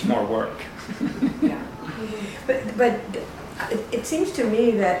say needs more work. Yeah. But it seems to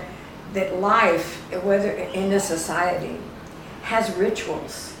me that life, whether in a society, has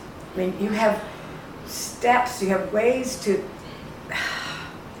rituals. I mean, you have steps, you have ways to,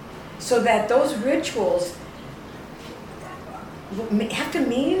 so that those rituals have to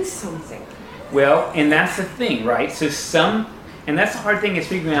mean something. Well, and that's the thing, right? And that's the hard thing is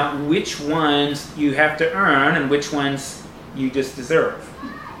figuring out which ones you have to earn and which ones you just deserve.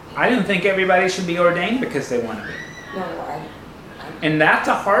 I don't think everybody should be ordained because they want to be. No, And that's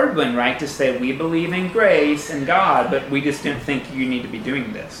a hard one, right? To say we believe in grace and God, but we just didn't think you need to be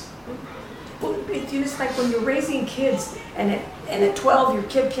doing this. Well, it's like when you're raising kids, and at 12 your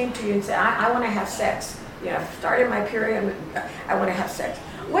kid came to you and said, I want to have sex. I've started my period, I want to have sex.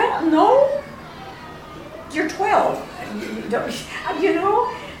 Well, no, you're 12. You don't,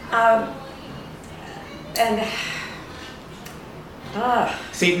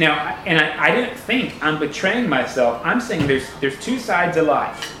 See, now, and I didn't think I'm betraying myself. I'm saying there's two sides of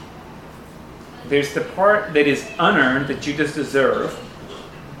life. There's the part that is unearned, that you just deserve.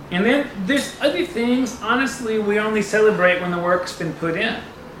 And then there's other things, honestly, we only celebrate when the work's been put in.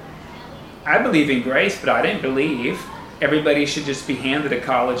 I believe in grace, but I didn't believe everybody should just be handed a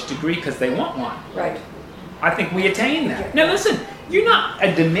college degree because they want one. Right. I think we attain that. Now listen, you're not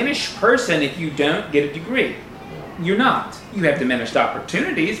a diminished person if you don't get a degree. You're not. You have diminished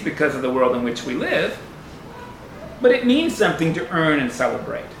opportunities because of the world in which we live. But it means something to earn and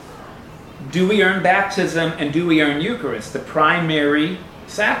celebrate. Do we earn baptism and do we earn Eucharist, the primary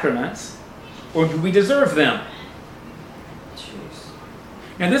sacraments, or do we deserve them? Jeez.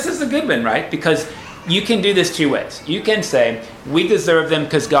 Now this is a good one, right? Because you can do this two ways. You can say, we deserve them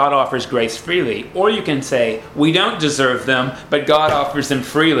because God offers grace freely. Or you can say, we don't deserve them, but God offers them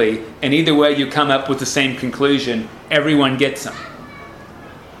freely. And either way, you come up with the same conclusion. Everyone gets them.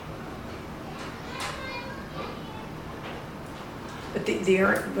 But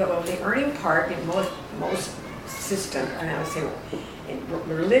the earning part in most systems, and I would say in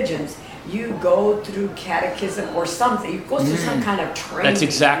religions, you go through catechism or something. You go through some kind of training. That's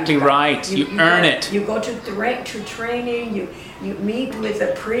exactly right. You earn it. You go to training. You meet with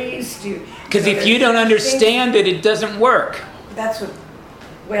a priest. Because if you don't understand it, it doesn't work. That's what.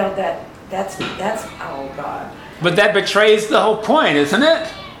 Well, that's oh God. But that betrays the whole point, isn't it?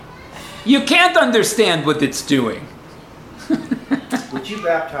 You can't understand what it's doing. Would you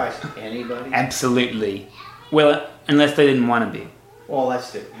baptize anybody? Absolutely. Well, unless they didn't want to be. Well,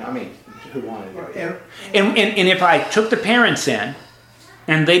 that's it. I mean, who wanted it? And if I took the parents in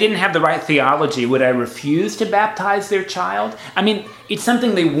and they didn't have the right theology, would I refuse to baptize their child? I mean, it's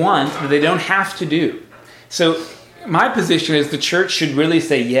something they want, but they don't have to do. So my position is the church should really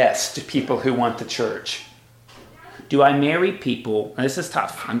say yes to people who want the church. Do I marry people, and this is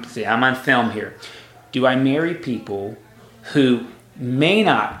tough, I'm on film here. Do I marry people who may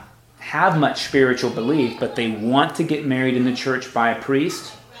not have much spiritual belief, but they want to get married in the church by a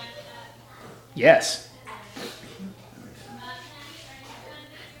priest? Yes.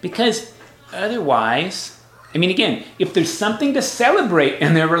 Because otherwise, I mean, again, if there's something to celebrate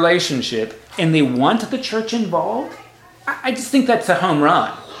in their relationship and they want the church involved, I just think that's a home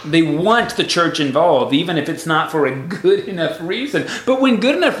run. They want the church involved, even if it's not for a good enough reason. But when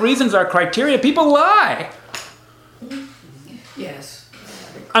good enough reasons are criteria, people lie. Yes.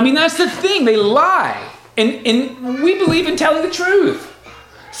 I mean, that's the thing. They lie. And we believe in telling the truth.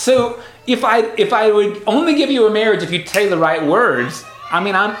 So if I would only give you a marriage if you say the right words, I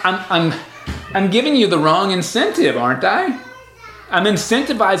mean, I'm giving you the wrong incentive, aren't I? I'm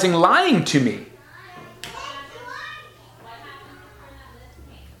incentivizing lying to me.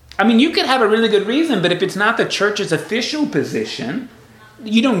 I mean, you could have a really good reason, but if it's not the church's official position,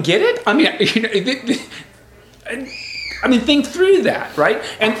 you don't get it? I mean, think through that, right?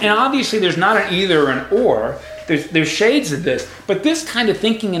 And obviously there's not an either or an or. There's shades of this. But this kind of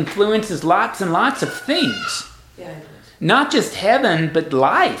thinking influences lots and lots of things. Yeah. Not just heaven, but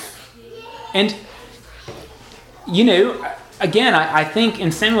life. And, again, I think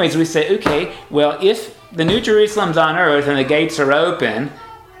in some ways we say, okay, well, if the New Jerusalem's on earth and the gates are open,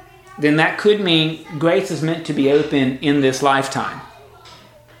 then that could mean grace is meant to be open in this lifetime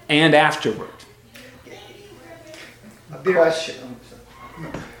and afterward. A question.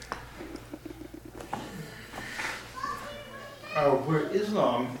 Where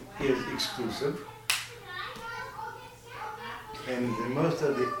Islam is exclusive, and most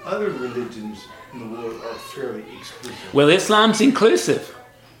of the other religions in the world are fairly exclusive. Well, Islam's inclusive.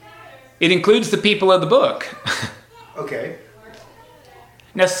 It includes the people of the book. Okay.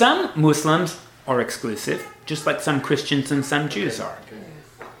 Now, some Muslims are exclusive, just like some Christians and some Jews are.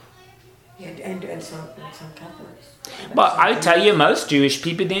 Yeah, and some Catholics. But I tell you, most Jewish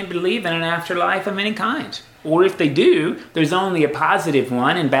people didn't believe in an afterlife of any kind. Or if they do, there's only a positive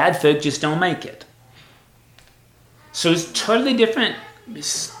one, and bad folk just don't make it. So it's totally different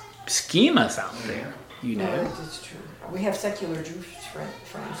schemas out there, No, it's true. We have secular Jewish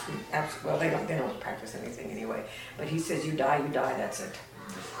friends who, they don't practice anything anyway. But he says, you die, that's it.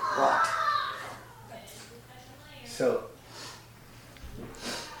 What? So,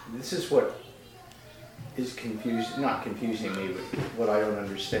 this is what is not confusing me, but what I don't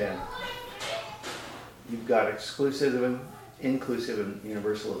understand. You've got exclusivism, inclusive, and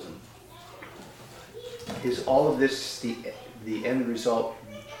universalism. is all of this the end result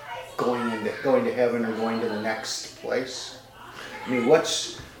going to heaven or going to the next place? I mean,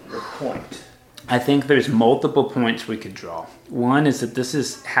 what's the point? I think there's multiple points we could draw. One is that this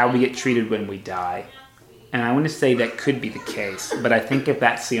is how we get treated when we die. And I want to say that could be the case, but I think if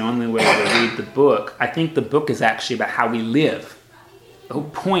that's the only way to read the book, I think the book is actually about how we live. The whole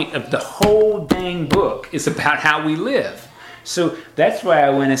point of the whole dang book is about how we live. So that's why I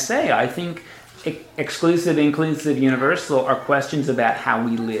want to say I think exclusive, inclusive, universal are questions about how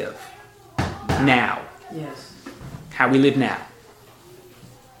we live now. Yes. How we live now.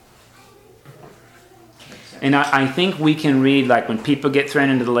 And I think we can read, like when people get thrown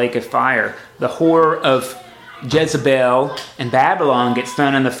into the lake of fire, the horror of Jezebel and Babylon gets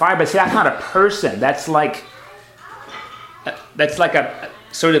thrown in the fire. But see, that's not a person. That's like a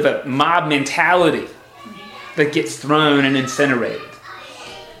sort of a mob mentality that gets thrown and incinerated.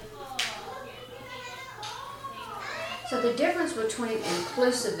 So the difference between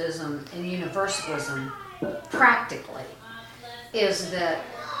inclusivism and universalism, practically, is that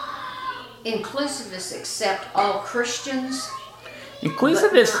inclusivists accept all Christians.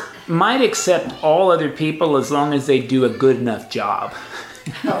 Inclusivists might accept all other people as long as they do a good enough job.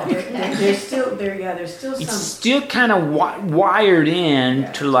 Oh, there's still some. It's still kind of wired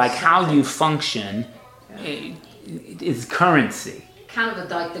in to like how you function. Is currency. Kind of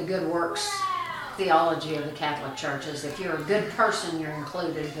like the good works theology of the Catholic Church is if you're a good person, you're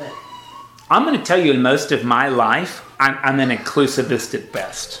included. But I'm going to tell you, in most of my life, I'm an inclusivist at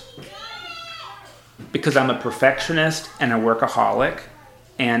best. Because I'm a perfectionist and a workaholic,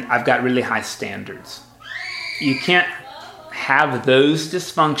 and I've got really high standards. You can't have those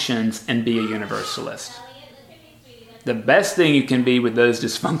dysfunctions and be a universalist. The best thing you can be with those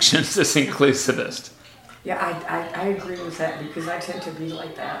dysfunctions is inclusivist. Yeah, I agree with that because I tend to be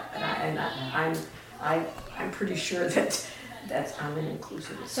like that, and I'm pretty sure that I'm an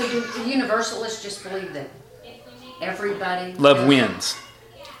inclusivist. so do the universalists just believe that everybody Love wins.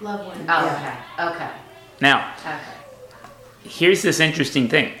 Love one. Oh, okay. Now, Okay. here's this interesting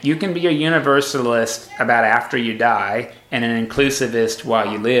thing. You can be a universalist about after you die and an inclusivist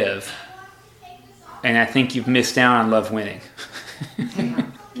while you live. And I think you've missed out on love winning.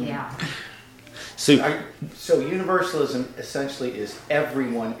 Yeah. So universalism essentially is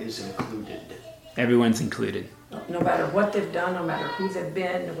everyone is included. Everyone's included. No matter what they've done, no matter who they've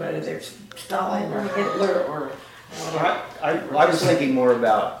been, whether they're Stalin or Hitler or I was thinking more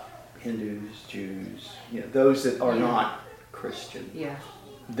about Hindus, Jews, those that are not Christian. Yeah.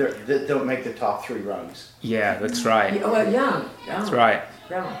 That don't make the top 3 rungs. Yeah, that's right. yeah. That's right.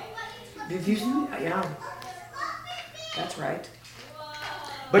 Yeah. Did you see? Yeah. That's right.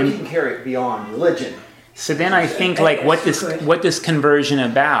 But you can carry it beyond religion. So then I think, like, what this conversion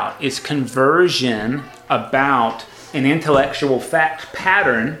about? Is conversion about an intellectual fact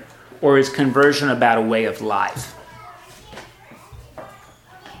pattern, or is conversion about a way of life?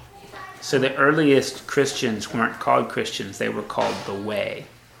 So the earliest Christians weren't called Christians, they were called the Way.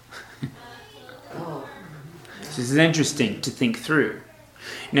 Oh. This is interesting to think through.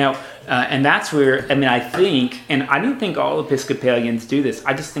 Now, and that's where, I think, and I don't think all Episcopalians do this,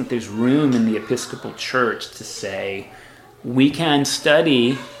 I just think there's room in the Episcopal Church to say, we can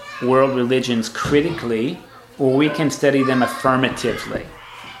study world religions critically, or we can study them affirmatively.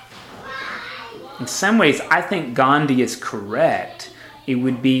 In some ways, I think Gandhi is correct. It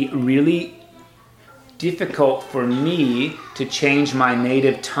would be really difficult for me to change my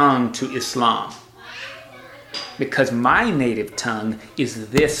native tongue to Islam, because my native tongue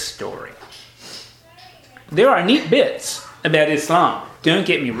is this story. There are neat bits about Islam, don't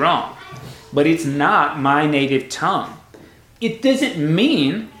get me wrong, but it's not my native tongue. It doesn't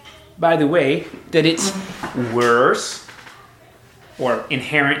mean, by the way, that it's worse or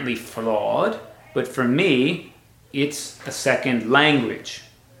inherently flawed, but for me, it's a second language.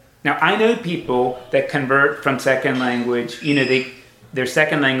 Now, I know people that convert from second language, their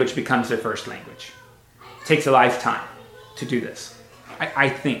second language becomes their first language. It takes a lifetime to do this, I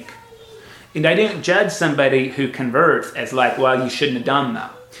think. And I didn't judge somebody who converts as like, well, you shouldn't have done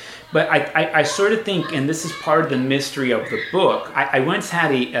that. But I sort of think, and this is part of the mystery of the book, I once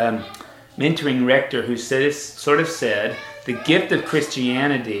had a mentoring rector who sort of said, the gift of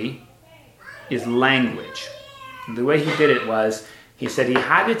Christianity is language. And the way he did it was, he said he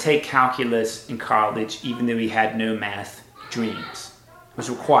had to take calculus in college even though he had no math dreams. It was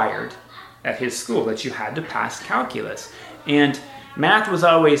required at his school that you had to pass calculus. And math was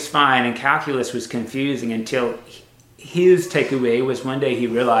always fine and calculus was confusing until his takeaway was one day he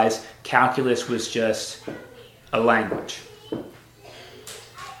realized calculus was just a language.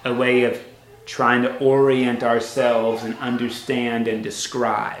 A way of trying to orient ourselves and understand and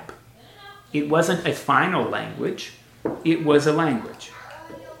describe. It wasn't a final language, it was a language.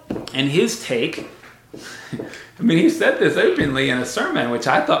 And his take, I mean, he said this openly in a sermon, which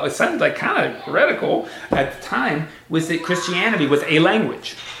I thought sounded like kind of heretical at the time, was that Christianity was a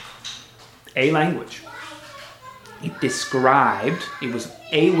language. A language. It was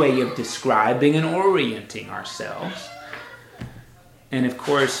a way of describing and orienting ourselves. And of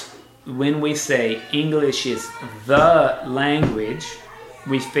course, when we say English is the language,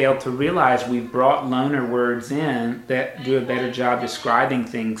 we fail to realize we've brought loaner words in that do a better job describing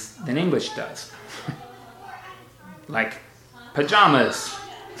things than English does. Like pajamas.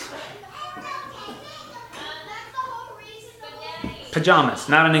 Pajamas,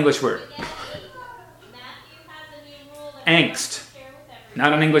 not an English word. Angst,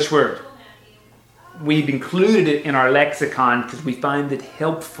 not an English word. We've included it in our lexicon because we find it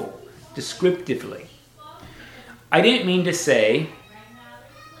helpful descriptively. I didn't mean to say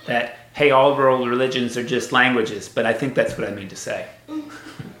that, hey, all world religions are just languages, but I think that's what I mean to say.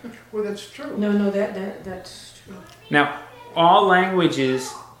 Well, that's true. No, that's true. Now, all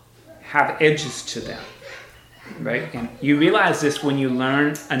languages have edges to them, right? And you realize this when you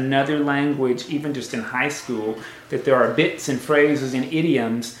learn another language, even just in high school, that there are bits and phrases and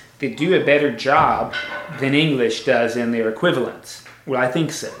idioms that do a better job than English does in their equivalents. Well, I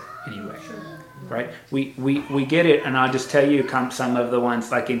think so, anyway. Right? We get it, and I'll just tell you some of the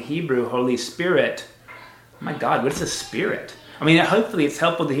ones, like in Hebrew, Holy Spirit. Oh my God, what's a spirit? I mean, hopefully it's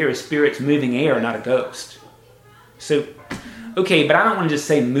helpful to hear a spirit's moving air, not a ghost. So, okay, but I don't want to just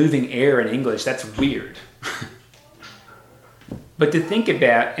say moving air in English. That's weird. But to think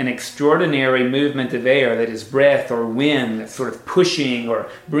about an extraordinary movement of air that is breath or wind that's sort of pushing or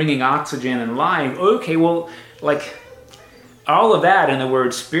bringing oxygen and life, okay, well, like, all of that in the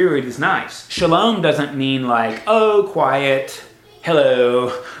word spirit is nice. Shalom doesn't mean like, oh, quiet,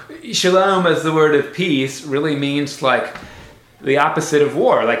 hello. Shalom as the word of peace really means like the opposite of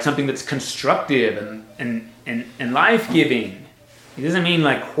war, like something that's constructive and life-giving. It doesn't mean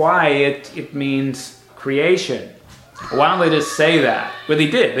like quiet, it means creation. Why don't they just say that? Well, they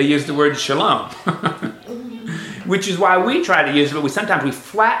did. They used the word shalom. Which is why we try to use it, but sometimes we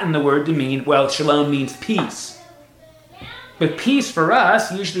flatten the word to mean, well, shalom means peace. But peace for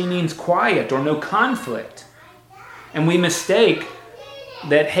us usually means quiet or no conflict. And we mistake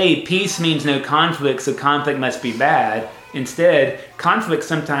that, hey, peace means no conflict, so conflict must be bad. Instead, conflicts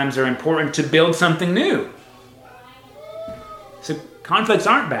sometimes are important to build something new. So conflicts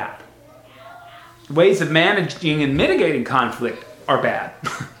aren't bad. Ways of managing and mitigating conflict are bad.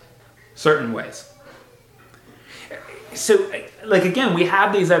 Certain ways. So, like, again, we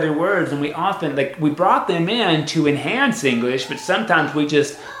have these other words, and we often, like, we brought them in to enhance English, but sometimes we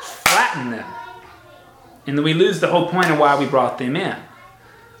just flatten them. And then we lose the whole point of why we brought them in.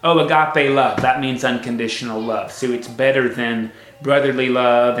 Oh, agape love, that means unconditional love. So it's better than brotherly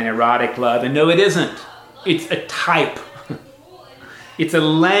love and erotic love. And no, it isn't. It's a type. It's a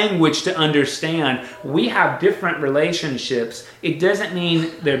language to understand. We have different relationships. It doesn't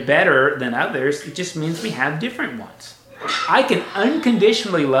mean they're better than others. It just means we have different ones. I can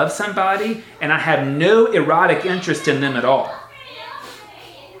unconditionally love somebody and I have no erotic interest in them at all.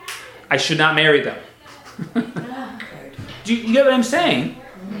 I should not marry them. Do you get what I'm saying?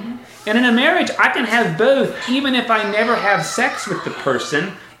 And in a marriage, I can have both, even if I never have sex with the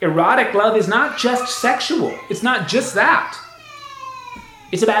person. Erotic love is not just sexual. It's not just that.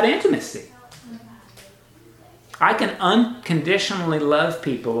 It's about intimacy. I can unconditionally love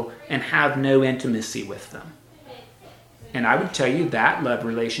people and have no intimacy with them. And I would tell you that love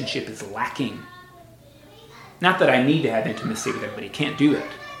relationship is lacking. Not that I need to have intimacy with everybody. Can't do it.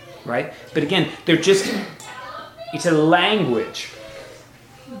 Right? But again, it's a language.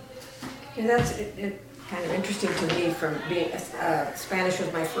 And that's kind of interesting to me from being, Spanish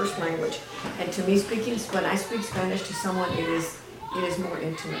was my first language. And to me, when I speak Spanish to someone, it is more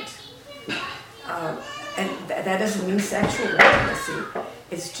intimate. And that doesn't mean sexual intimacy.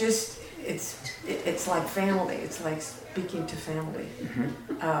 It's just, it's like family. It's like speaking to family.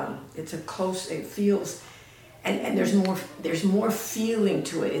 Mm-hmm. It's a close, it feels, and there's more feeling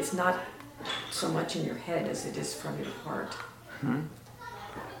to it. It's not so much in your head as it is from your heart. Mm-hmm.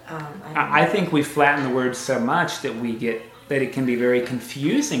 I think we flatten the word so much that it can be very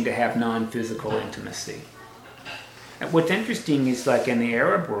confusing to have non-physical intimacy. What's interesting is, like in the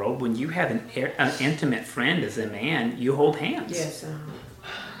Arab world, when you have an intimate friend as a man, you hold hands. Yes.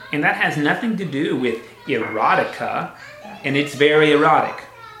 And that has nothing to do with erotica, and it's very erotic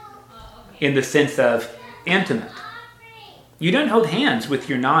in the sense of intimate. You don't hold hands with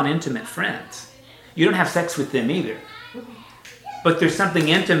your non-intimate friends. You don't have sex with them either. But there's something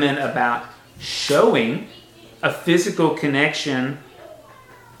intimate about showing a physical connection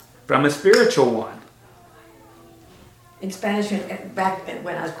from a spiritual one. In Spanish, back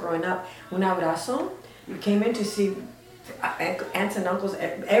when I was growing up, un abrazo, you came in to see aunts and uncles.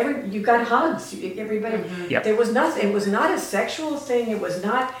 You got hugs. Everybody. Yep. There was nothing. It was not a sexual thing. It was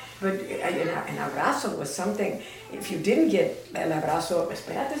not. But an abrazo was something. If you didn't get el abrazo,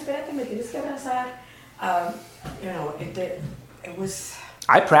 espérate, me tienes que abrazar. It was.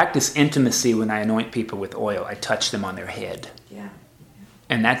 I practice intimacy when I anoint people with oil. I touch them on their head. Yeah.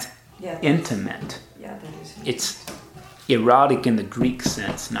 And that's Yeah. intimate. Yeah, that is. It's erotic in the Greek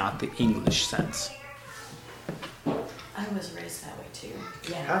sense, not the English sense. I was raised that way too.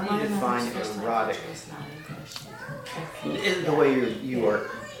 Yeah. How do you my define mother's first erotic? language was not English. In the way you are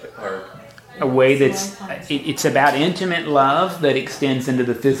A way that's, it's about intimate love that extends into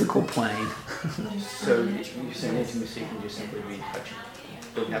the physical plane. so you're saying intimacy can just simply be touching.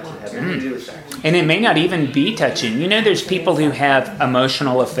 Doesn't have to have anything to do with sex. And it may not even be touching. You know, there's people who have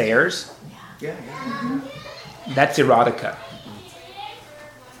emotional affairs. Yeah. That's erotica.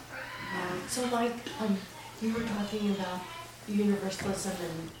 So like you were talking about universalism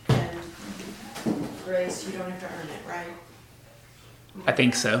and grace, you don't have to earn it, right? I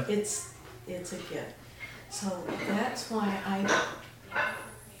think so. It's a gift. So that's why I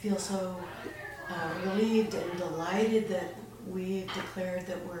feel so relieved and delighted that we've declared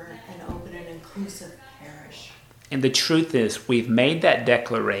that we're an open and inclusive parish. And the truth is, we've made that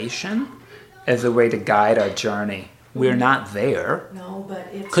declaration as a way to guide our journey. We're not there. No, but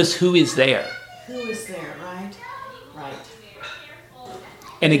it's... Because who is there? Who is there, right? Right.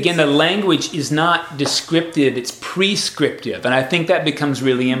 And again, the language is not descriptive, it's prescriptive. And I think that becomes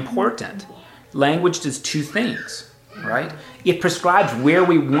really important. Language does two things, right? It prescribes where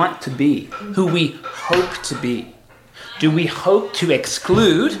we want to be, who we hope to be. Do we hope to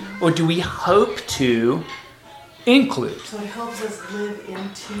exclude or do we hope to include? So it helps us live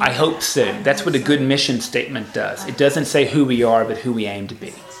into... I hope so. That's what a good mission statement does. It doesn't say who we are, but who we aim to be.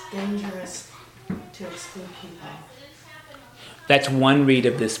 It's dangerous to exclude people. That's one read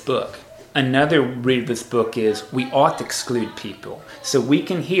of this book. Another read of this book is we ought to exclude people. So we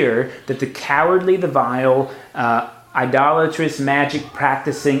can hear that the cowardly, the vile, idolatrous, magic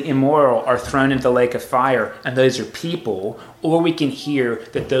practicing, immoral are thrown into the lake of fire, and those are people, or we can hear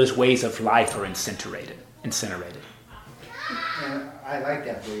that those ways of life are incinerated. And I like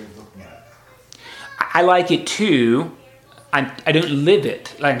that way of looking at it. I like it too. I don't live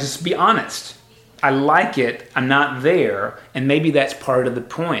it. Like, just be honest. I like it. I'm not there. And maybe that's part of the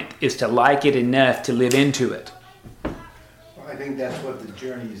point, is to like it enough to live into it. Well, I think that's what the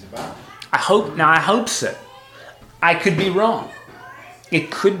journey is about. I hope so. I could be wrong. It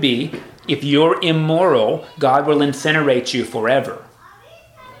could be, if you're immoral, God will incinerate you forever.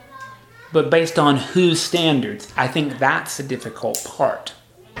 But based on whose standards, I think that's the difficult part.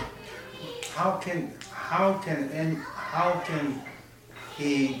 How can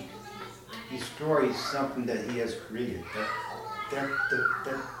he destroy something that he has created? That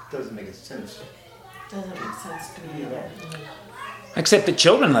doesn't make sense. Doesn't make sense to me either. Except that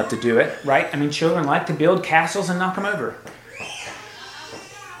children love to do it, right? I mean, children like to build castles and knock them over.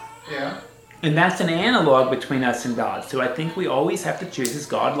 Yeah. And that's an analog between us and God. So I think we always have to choose, is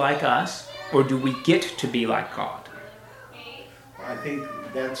God like us, or do we get to be like God? I think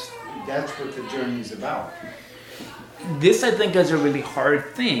that's what the journey is about. This, I think, is a really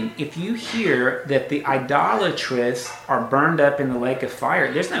hard thing. If you hear that the idolatrous are burned up in the lake of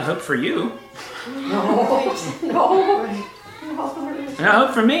fire, there's no hope for you. No. No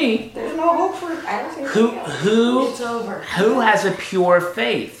hope for me. There's no hope for I don't think It's over. Who has a pure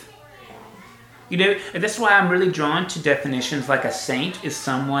faith? You know, and that's why I'm really drawn to definitions like a saint is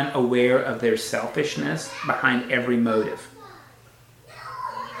someone aware of their selfishness behind every motive.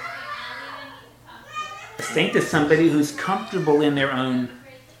 A saint is somebody who's comfortable in their own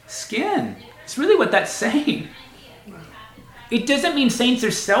skin. It's really what that's saying. It doesn't mean saints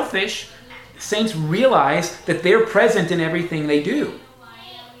are selfish. Saints realize that they're present in everything they do.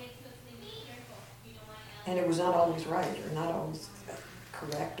 and it was not always right or not always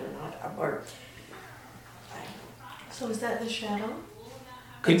correct or not or So is that the shadow?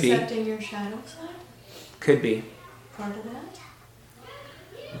 Could be. Accepting your shadow side? Could be. Part of that?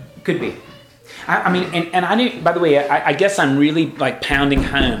 Could be. I mean, and I knew, by the way, I guess I'm really like pounding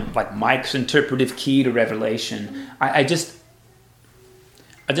home, like Mike's interpretive key to Revelation. I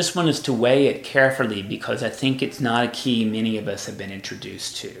I just want us to weigh it carefully because I think it's not a key many of us have been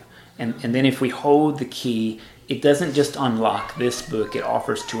introduced to. And then if we hold the key, it doesn't just unlock this book, it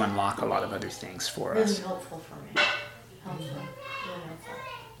offers to unlock a lot of other things for us. Really helpful for me. Helpful. Really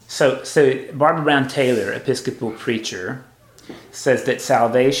helpful. So Barbara Brown Taylor, Episcopal preacher, says that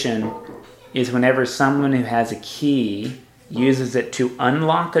salvation is whenever someone who has a key uses it to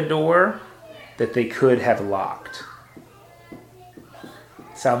unlock a door that they could have locked.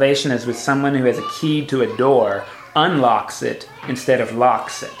 Salvation is with someone who has a key to a door, unlocks it instead of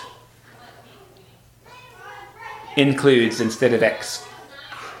locks it. Includes instead of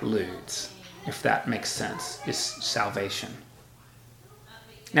excludes, if that makes sense, is salvation.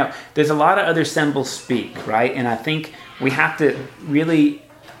 Now, there's a lot of other symbols speak, right? And I think we have to really...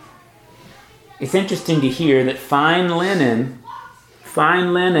 It's interesting to hear that fine linen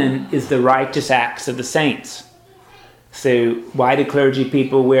is the righteous acts of the saints. So why do clergy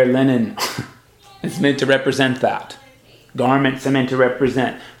people wear linen? It's meant to represent that. Garments are meant to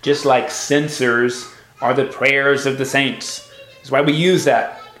represent. Just like censers are the prayers of the saints. That's why we use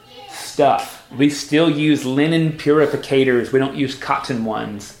that stuff. We still use linen purificators. We don't use cotton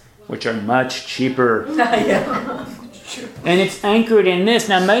ones, which are much cheaper. Yeah. And it's anchored in this.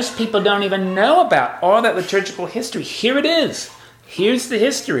 Now, most people don't even know about all that liturgical history. Here it is. Here's the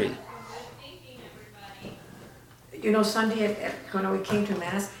history. You know, Sunday when we came to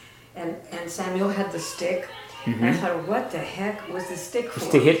Mass, and Samuel had the stick, and I thought, what the heck was the stick for?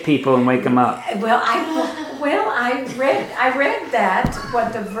 Just to hit people and wake them up. Well, I read that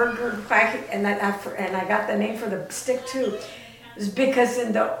what the Verger and I got the name for the stick too. It's because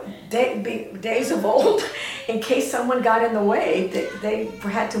in the days of old, in case someone got in the way, they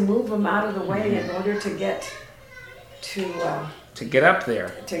had to move them out of the way in order to get to get up there.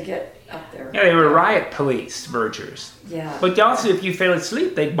 To get up there. Yeah, they were riot police, vergers. Yeah. But also, if you fell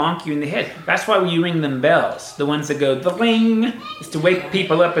asleep, they'd bonk you in the head. That's why you ring them bells. The ones that go, the ring, is to wake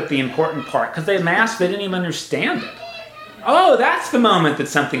people up at the important part. Because they masked, they didn't even understand it. Oh, that's the moment that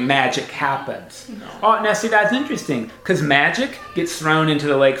something magic happens. Oh, now see, that's interesting. Because magic gets thrown into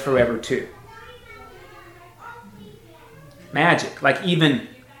the lake forever, too. Magic, like even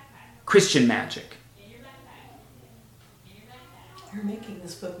Christian magic. You're making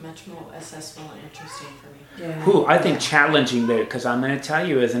this book much more accessible and interesting for me. Yeah. Ooh, I think challenging though, because I'm going to tell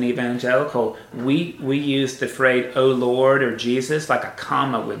you as an evangelical, we use the phrase, oh Lord, or Jesus, like a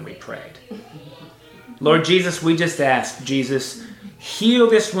comma when we prayed. Lord Jesus, we just asked, Jesus, heal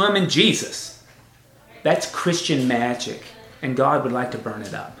this woman, Jesus. That's Christian magic, and God would like to burn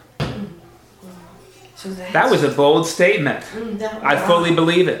it up. So That was a bold statement. I fully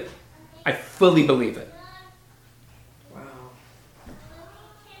believe it. I fully believe it.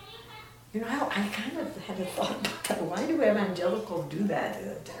 You know, I kind of had a thought about that. Why do evangelicals do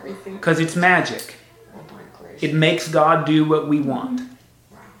that to everything? Because it's magic. Oh my gracious. It makes God do what we want.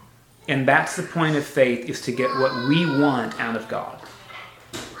 Wow. And that's the point of faith, is to get what we want out of God.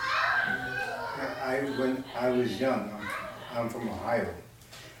 When I was young, I'm from Ohio.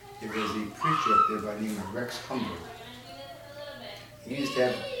 There was a preacher up there by the name of Rex Humber. He used to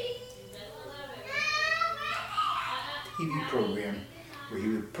have a TV program where he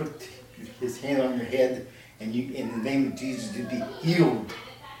would put his hand on your head, and you, in the name of Jesus, you'd be healed.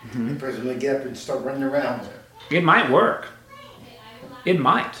 The person would get up and start running around. It might work. It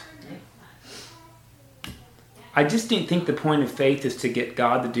might. I just didn't think the point of faith is to get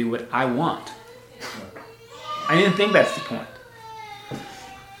God to do what I want. I didn't think that's the point.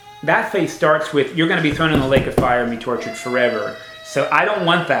 That faith starts with, you're going to be thrown in the lake of fire and be tortured forever. So I don't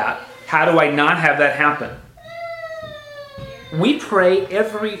want that. How do I not have that happen? We pray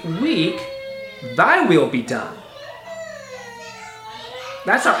every week, thy will be done.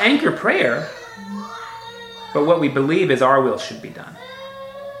 That's our anchor prayer. But what we believe is our will should be done.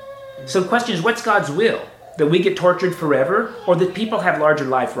 So the question is, what's God's will? That we get tortured forever, or that people have larger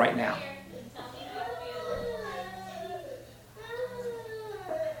life right now?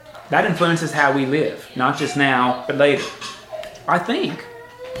 That influences how we live, not just now, but later. I think.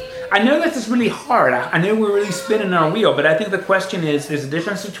 I know this is really hard. I know we're really spinning our wheel, but I think the question is, there's a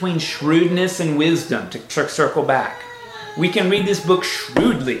difference between shrewdness and wisdom, to circle back. We can read this book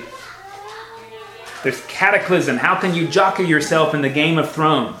shrewdly. There's cataclysm. How can you jockey yourself in the Game of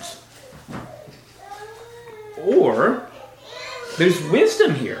Thrones? Or, there's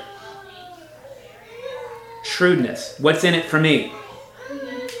wisdom here. Shrewdness. What's in it for me?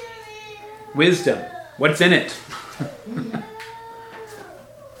 Wisdom. What's in it?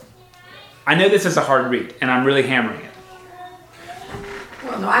 I know this is a hard read, and I'm really hammering it.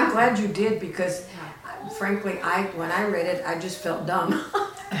 Well, no, I'm glad you did, because frankly, when I read it, I just felt dumb.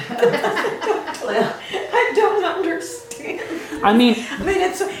 I don't understand. I mean,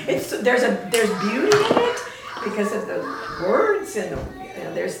 It's there's beauty in it because of the words and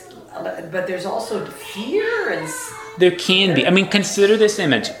but there's also fear and. there can be. I mean, consider this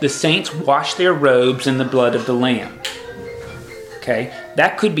image. The saints wash their robes in the blood of the Lamb. Okay?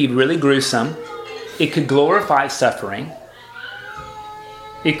 That could be really gruesome. It could glorify suffering.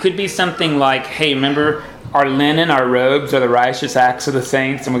 It could be something like, hey, remember our linen, our robes are the righteous acts of the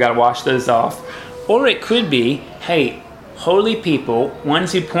saints, and we got to wash those off. Or it could be, hey, holy people,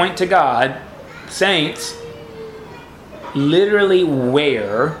 ones who point to God, saints, literally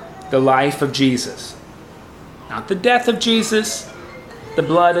wear the life of Jesus. Not the death of Jesus, the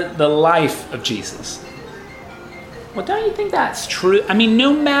blood, the life of Jesus. Well, don't you think that's true? I mean,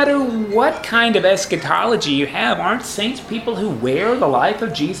 no matter what kind of eschatology you have, aren't saints people who wear the life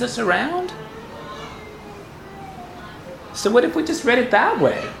of Jesus around? So what if we just read it that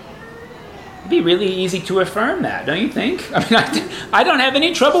way? It'd be really easy to affirm that, don't you think? I mean, I don't have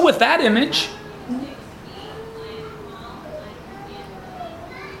any trouble with that image.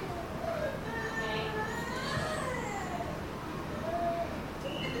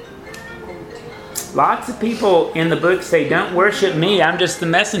 Lots of people in the book say, don't worship me, I'm just the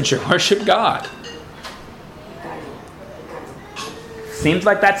messenger. Worship God. Seems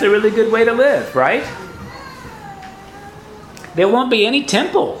like that's a really good way to live, right? There won't be any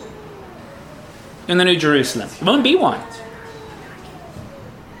temple in the New Jerusalem. There won't be one.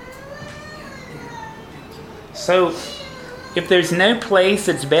 So, if there's no place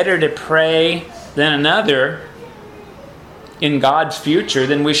that's better to pray than another in God's future,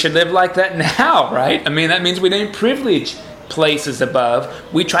 then we should live like that now, right? I mean, that means we don't privilege places above.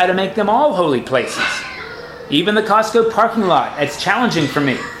 We try to make them all holy places. Even the Costco parking lot, it's challenging for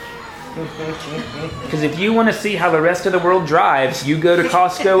me. Because if you want to see how the rest of the world drives, you go to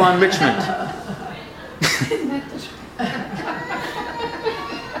Costco on Richmond.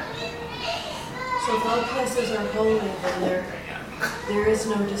 So if all places are holy, then there is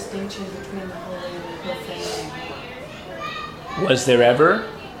no distinction between the holy and the profane. Was there ever?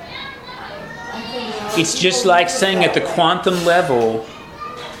 I think It's just like saying at the quantum level,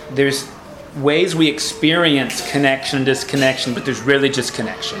 there's ways we experience connection and disconnection, but there's really just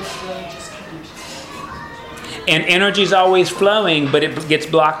connection. And energy's always flowing, but it gets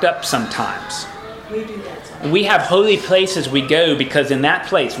blocked up sometimes. We do that sometimes. We have holy places we go because in that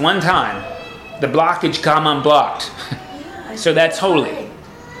place, one time, the blockage come unblocked. So that's holy.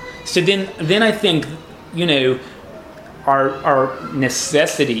 So then I think, our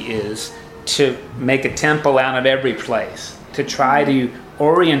necessity is to make a temple out of every place, to try to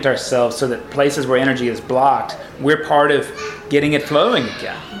orient ourselves so that places where energy is blocked, we're part of getting it flowing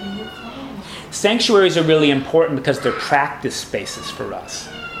again. Sanctuaries are really important because they're practice spaces for us.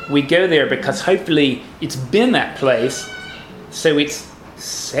 We go there because hopefully it's been that place, so it's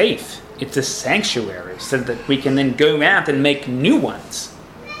safe. It's a sanctuary so that we can then go out and make new ones.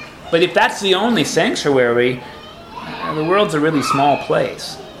 But if that's the only sanctuary, the world's a really small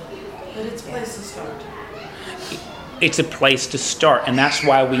place. But it's a place to start. It's a place to start, and that's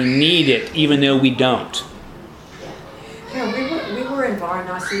why we need it, even though we don't. We were in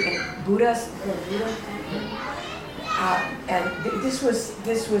Varanasi and Buddha, and this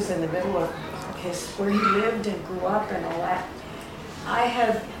was in the middle of where he lived and grew up and all that.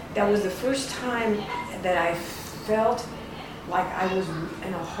 That was the first time that I felt like I was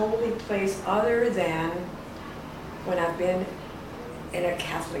in a holy place other than when I've been in a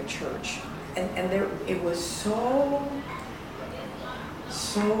Catholic church. And it was so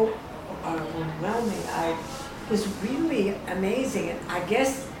overwhelming. It was really amazing. And I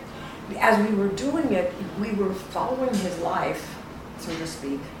guess as we were doing it, we were following his life, so to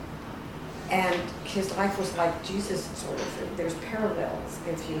speak. And his life was like Jesus, sort of. There's parallels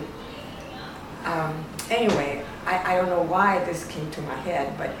if you... anyway, I don't know why this came to my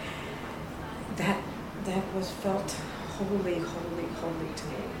head, but that was felt holy, holy, holy to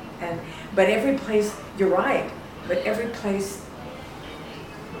me. But every place, you're right, but every place,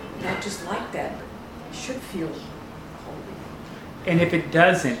 not just like that, should feel holy. And if it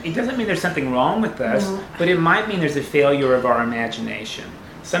doesn't mean there's something wrong with us, No. but it might mean there's a failure of our imagination.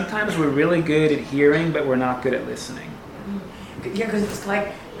 Sometimes we're really good at hearing, but we're not good at listening. Yeah, because it's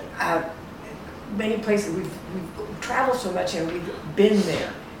like many places we've traveled so much and we've been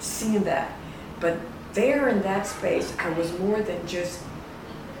there, seen that. But there in that space, I was more than just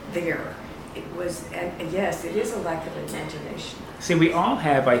there. It was, and yes, it is a lack of imagination. See, we all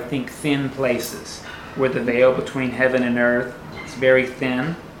have, I think, thin places where the veil between heaven and earth is very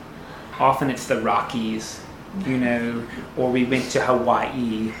thin. Often it's the Rockies, or we went to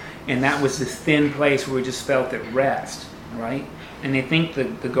Hawaii, and that was this thin place where we just felt at rest, right? And I think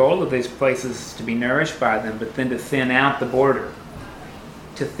the goal of those places is to be nourished by them, but then to thin out the border,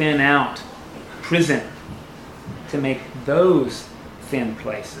 to thin out prison, to make those thin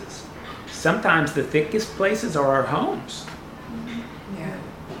places. Sometimes the thickest places are our homes. Yeah.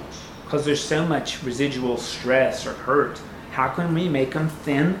 Because there's so much residual stress or hurt. How can we make them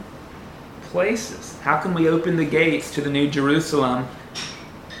thin places? How can we open the gates to the New Jerusalem?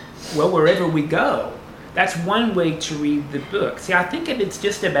 Well, wherever we go. That's one way to read the book. See, I think if it's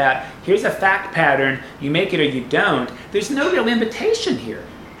just about, here's a fact pattern, you make it or you don't, there's no real invitation here.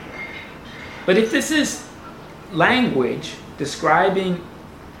 But if this is language describing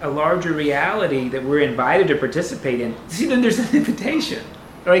a larger reality that we're invited to participate in, see, then there's an invitation.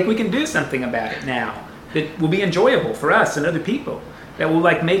 Like, we can do something about it now that will be enjoyable for us and other people, that will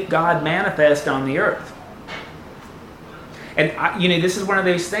make God manifest on the earth. And this is one of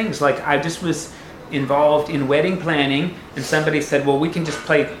those things, I just was involved in wedding planning, and somebody said, well, we can just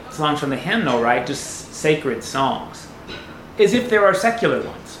play songs from the hymnal, right? Just sacred songs. As if there are secular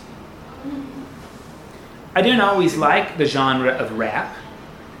ones. I didn't always like the genre of rap,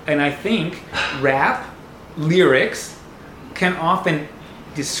 and I think rap lyrics can often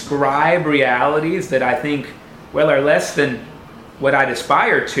describe realities that I think, are less than what I'd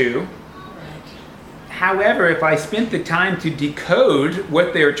aspire to. However, if I spent the time to decode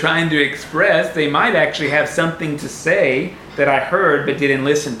what they're trying to express, they might actually have something to say that I heard but didn't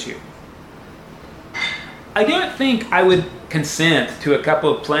listen to. I don't think I would consent to a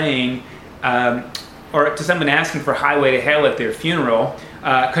couple playing or to someone asking for Highway to Hell at their funeral,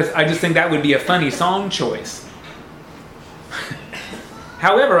 because I just think that would be a funny song choice.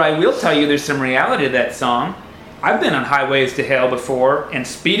 However, I will tell you there's some reality to that song. I've been on highways to hell before and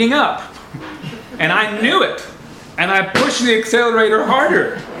speeding up. And I knew it. And I pushed the accelerator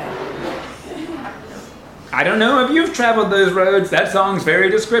harder. I don't know if you've traveled those roads. That song's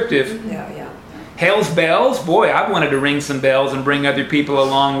very descriptive. Yeah. Hell's bells? Boy, I wanted to ring some bells and bring other people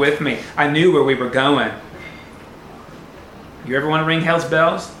along with me. I knew where we were going. You ever want to ring hell's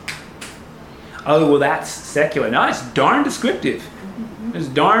bells? Oh, well, that's secular. No, it's darn descriptive. It's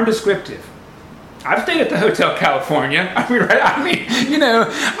darn descriptive. I've stayed at the Hotel California. I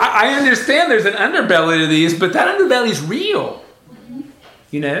understand there's an underbelly to these, but that underbelly's real.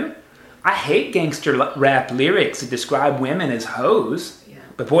 I hate gangster rap lyrics that describe women as hoes. Yeah.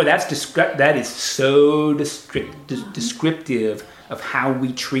 But boy, that is so descriptive of how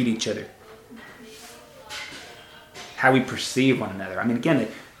we treat each other. How we perceive one another. Again,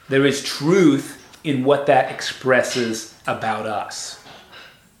 there is truth in what that expresses about us.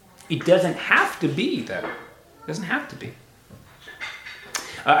 It doesn't have to be, though. It doesn't have to be.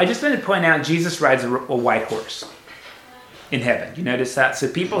 I just wanted to point out Jesus rides a white horse in heaven. You notice that? So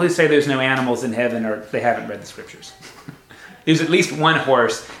people who say there's no animals in heaven, they haven't read the scriptures. There's at least one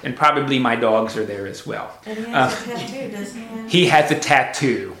horse, and probably my dogs are there as well. And he has a tattoo, doesn't he? He has a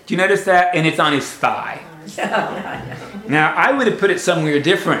tattoo. Do you notice that? And it's on his thigh. Yeah. Now, I would have put it somewhere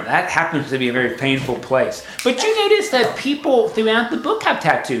different. That happens to be a very painful place. But you notice that people throughout the book have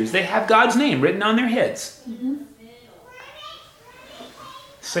tattoos. They have God's name written on their heads. Mm-hmm.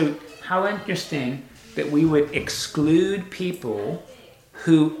 So how interesting that we would exclude people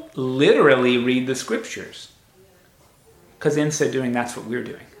who literally read the scriptures. Because in so doing, that's what we're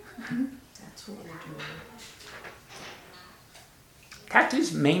doing. Mm-hmm. That's what we're doing.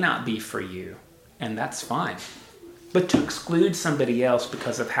 Tattoos may not be for you, and that's fine. But to exclude somebody else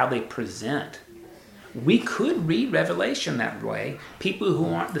because of how they present, we could read Revelation that way. People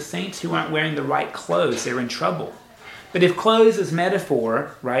who aren't the saints, who aren't wearing the right clothes, they're in trouble. But if clothes is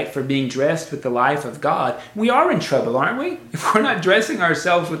metaphor, right, for being dressed with the life of God, we are in trouble, aren't we? If we're not dressing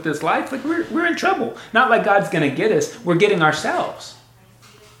ourselves with this life, we're in trouble. Not like God's going to get us, we're getting ourselves.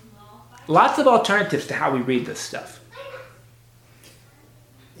 Lots of alternatives to how we read this stuff.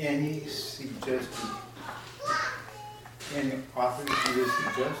 Any suggestion? Any authors you would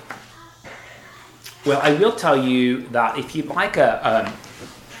suggest? Well, I will tell you that if you'd like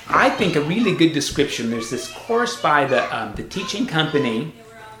I think a really good description, there's this course by the teaching company,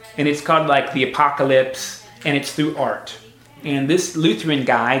 and it's called The Apocalypse, and it's through art. And this Lutheran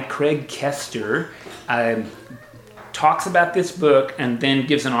guy, Craig Kester, talks about this book and then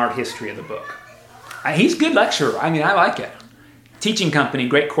gives an art history of the book. He's a good lecturer. I like it. Teaching company,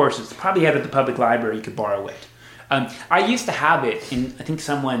 great courses. Probably have it at the public library. You could borrow it. I used to have it, and I think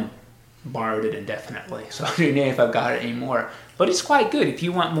someone borrowed it indefinitely, so I don't know if I've got it anymore. But it's quite good if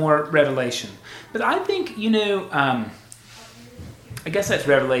you want more revelation. But I think, I guess that's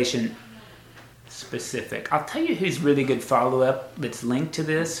Revelation specific. I'll tell you who's really good follow-up that's linked to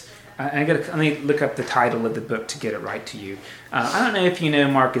this. Let me look up the title of the book to get it right to you. I don't know if you know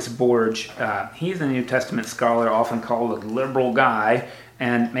Marcus Borge. He's a New Testament scholar, often called a liberal guy,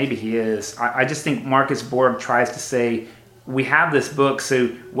 and maybe he is. I just think Marcus Borge tries to say, we have this book, so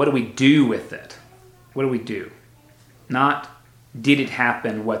what do we do with it? What do we do? Not, did it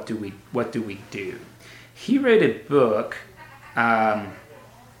happen? What do we do? He wrote a book that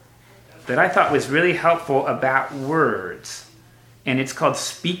I thought was really helpful about words. And it's called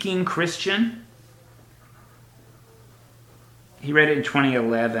Speaking Christian. He read it in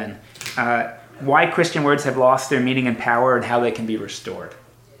 2011. Why Christian words have lost their meaning and power and how they can be restored.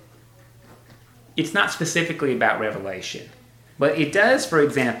 It's not specifically about revelation. But it does, for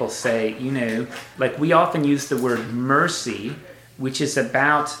example, say, like we often use the word mercy, which is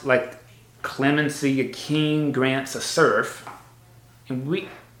about like clemency, a king grants a serf. And we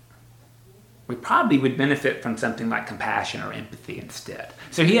probably would benefit from something like compassion or empathy instead.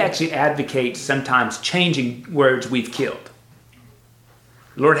 So he actually advocates sometimes changing words we've killed.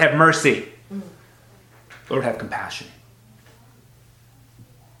 Lord, have mercy. Lord, have compassion.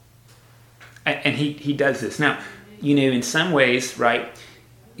 And he does this. Now, in some ways, right,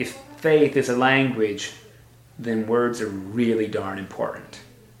 if faith is a language, then words are really darn important.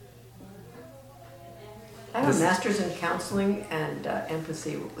 I have a master's in counseling and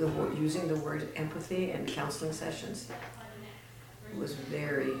empathy, using the word empathy in counseling sessions. It was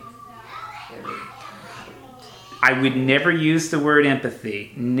very, very... I would never use the word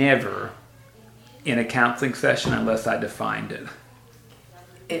empathy, never, in a counseling session unless I defined it.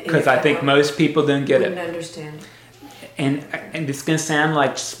 Because I think most people don't get it. Wouldn't understand. And it's going to sound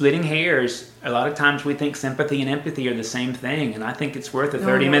like splitting hairs. A lot of times we think sympathy and empathy are the same thing, and I think it's worth a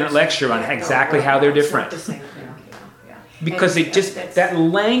 30-minute lecture on exactly how they're different. It's not the same thing. Yeah. Because that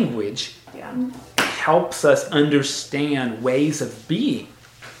language helps us understand ways of being.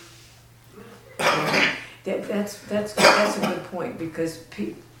 That's a good point, because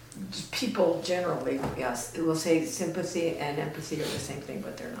people generally, yes, will say sympathy and empathy are the same thing,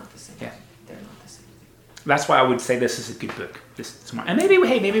 but they're not the same. Yeah. They're not the same. That's why I would say this is a good book. And maybe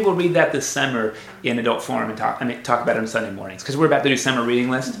we'll read that this summer in Adult Forum and talk about it on Sunday mornings, because we're about to do summer reading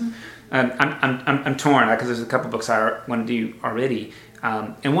list. I'm torn because there's a couple books I want to do already,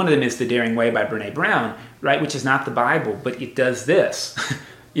 and one of them is The Daring Way by Brene Brown, right, which is not the Bible, but it does this.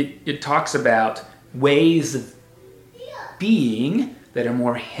 It talks about ways of being that are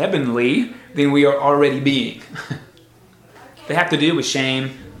more heavenly than we are already being. They have to do with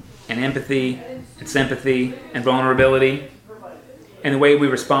shame and empathy and sympathy and vulnerability and the way we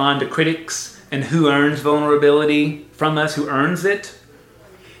respond to critics and who earns vulnerability from us, who earns it.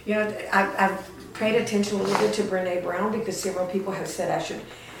 I've paid attention a little bit to Brene Brown because several people have said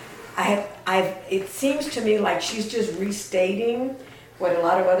it seems to me like she's just restating what a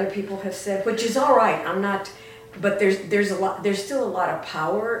lot of other people have said, which is all right. I'm not, but there's still a lot of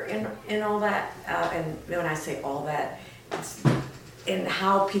power in all that. And when I say all that, it's in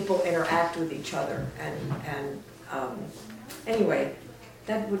how people interact with each other. And anyway,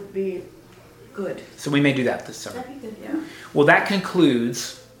 that would be good. So we may do that this summer. That'd be good, yeah. Well, that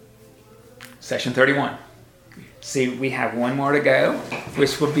concludes session 31. See, we have one more to go,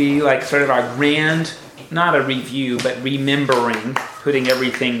 which will be like sort of our grand, not a review, but remembering, putting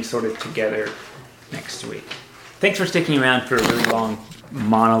everything sort of together next week. Thanks for sticking around for a really long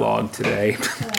monologue today.